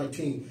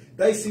 2019.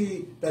 They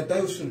said that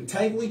they was from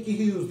tank Lincoln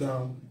Hills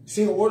down,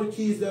 sent all the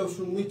kids that was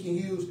from Lincoln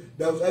Hills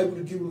that was able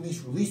to get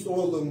released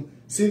all of them,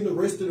 send the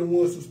rest of the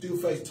ones who still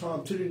face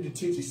time to the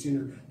detention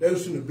center. They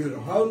was going to build a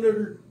whole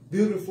nother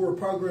building for a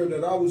program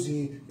that I was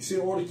in,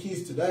 send all the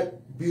kids to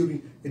that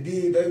building, and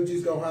then they were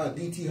just going to hire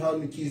DT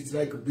holding the kids so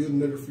they could build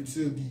another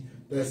facility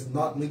that's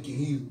not Lincoln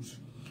Hills.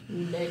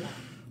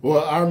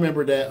 Well, I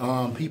remember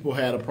that people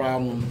had a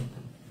problem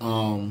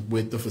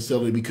with the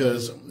facility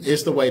because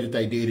it's the way that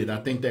they did it. I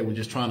think they were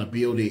just trying to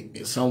build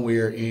it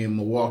somewhere in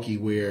Milwaukee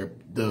where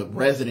the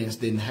residents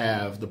didn't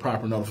have the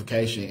proper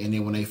notification. And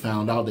then when they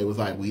found out, they was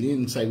like, we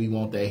didn't say we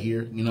want that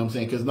here. You know what I'm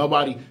saying? Because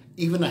nobody,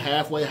 even a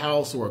halfway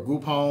house or a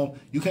group home,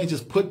 you can't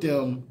just put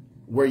them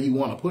where you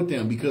want to put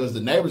them because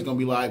the neighbor's going to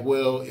be like,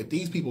 well, if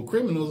these people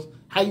criminals,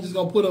 how you just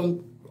going to put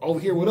them over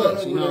here with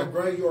us? You know? That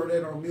graveyard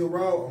that on Mill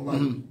Road, I'm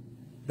like,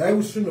 they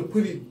was trying to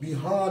put it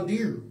behind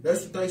there.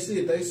 That's what they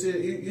said. They said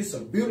it's a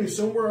building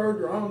somewhere over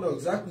there. I don't know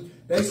exactly.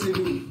 They said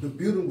the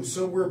building was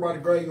somewhere by the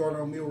graveyard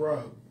on Mill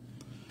Road.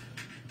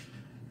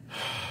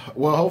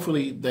 Well,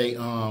 hopefully they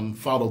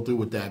follow through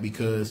with that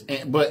because,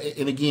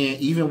 and again,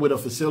 even with a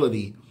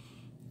facility,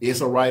 it's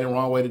a right and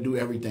wrong way to do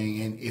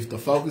everything. And if the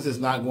focus is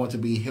not going to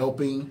be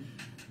helping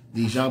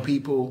these young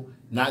people,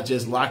 not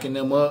just locking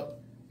them up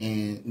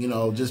and, you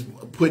know, just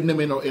putting them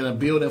in a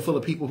building full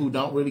of people who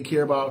don't really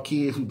care about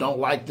kids, who don't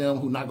like them,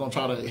 who not going to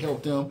try to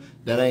help them,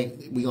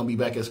 we going to be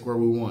back at square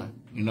root one.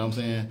 You know what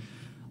I'm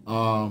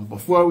saying?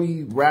 Before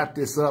we wrap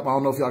this up, I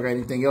don't know if y'all got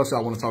anything else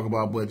y'all want to talk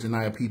about, but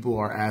Janiyah, people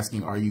are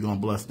asking, are you going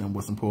to bless them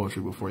with some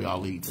poetry before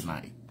y'all leave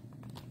tonight?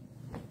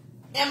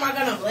 Am I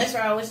gonna bless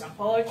her with some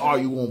poetry? Are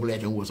you gonna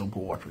bless them with some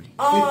poetry?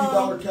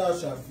 $50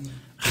 cash out fee.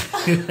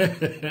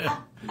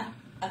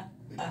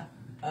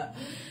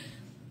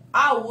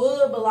 I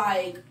would, but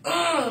like,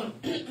 I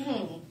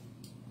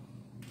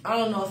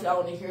don't know if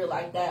y'all want to hear it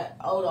like that.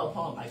 Old up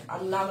home, like,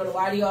 I'm not gonna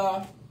lie to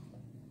y'all.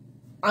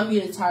 I'm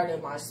getting tired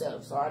of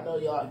myself, so I know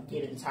y'all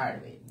getting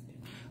tired of it.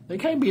 They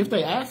can't be if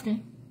they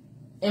asking.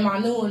 In my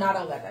new one, I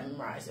don't got that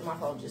memorized, and my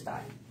phone just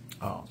died.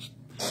 Oh.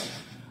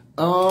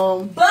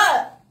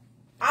 But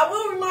I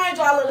will remind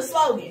y'all of the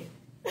slogan.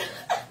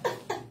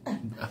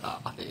 Oh,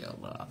 hell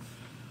no.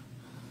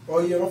 Oh,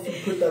 yeah, I'm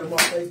finna put that in my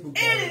Facebook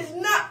bio. It is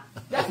not.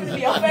 That's gonna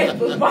be on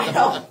Facebook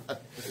bio.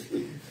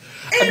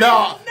 It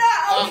No. is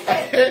not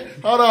okay.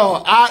 Hold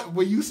on.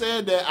 When you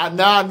said that,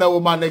 now I know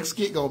what my next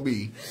skit gonna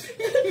be.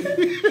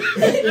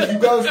 If you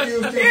go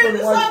still for Here's the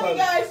the white slogan,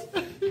 guys.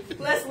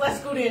 guys. Let's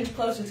scoot in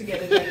closer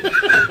together.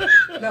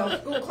 No,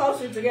 scoot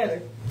closer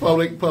together.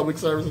 Public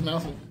service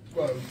announcement.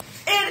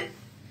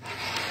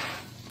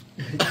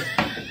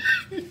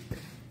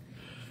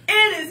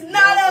 It is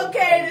not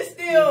okay to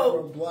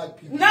steal. From black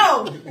people.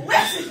 No,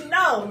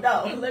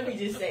 no. Let me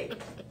just say.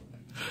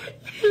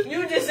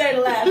 You just say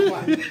the last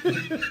one.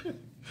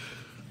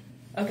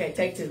 Okay,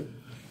 take two.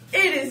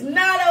 It is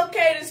not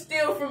okay to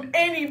steal from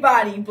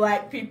anybody,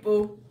 black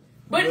people.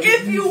 But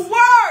if you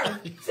were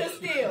to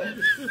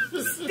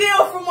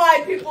steal from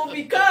white people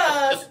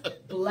because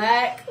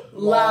Black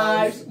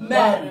Lives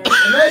Matter. And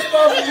they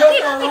stole from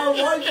us our whole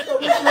life, so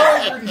we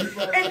love these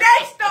folks. And they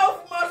stole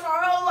from us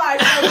our whole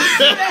life, so we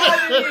shouldn't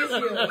have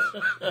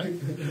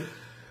issues.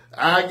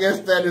 I guess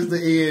that is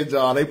the end,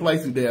 y'all. They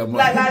play too damn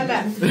much. Black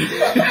Lives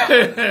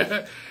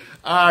Matter.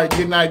 All right,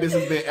 good night. This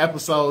has been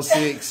episode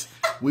 6.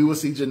 We will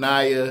see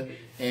Janiyah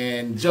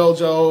and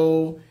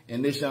JoJo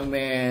and this young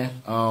man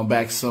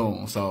back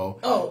soon. So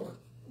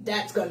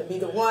that's gonna be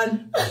the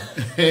one.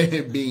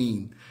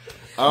 Bean.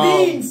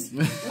 Beans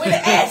with an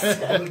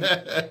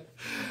S.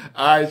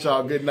 All right,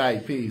 y'all. Good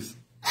night. Peace.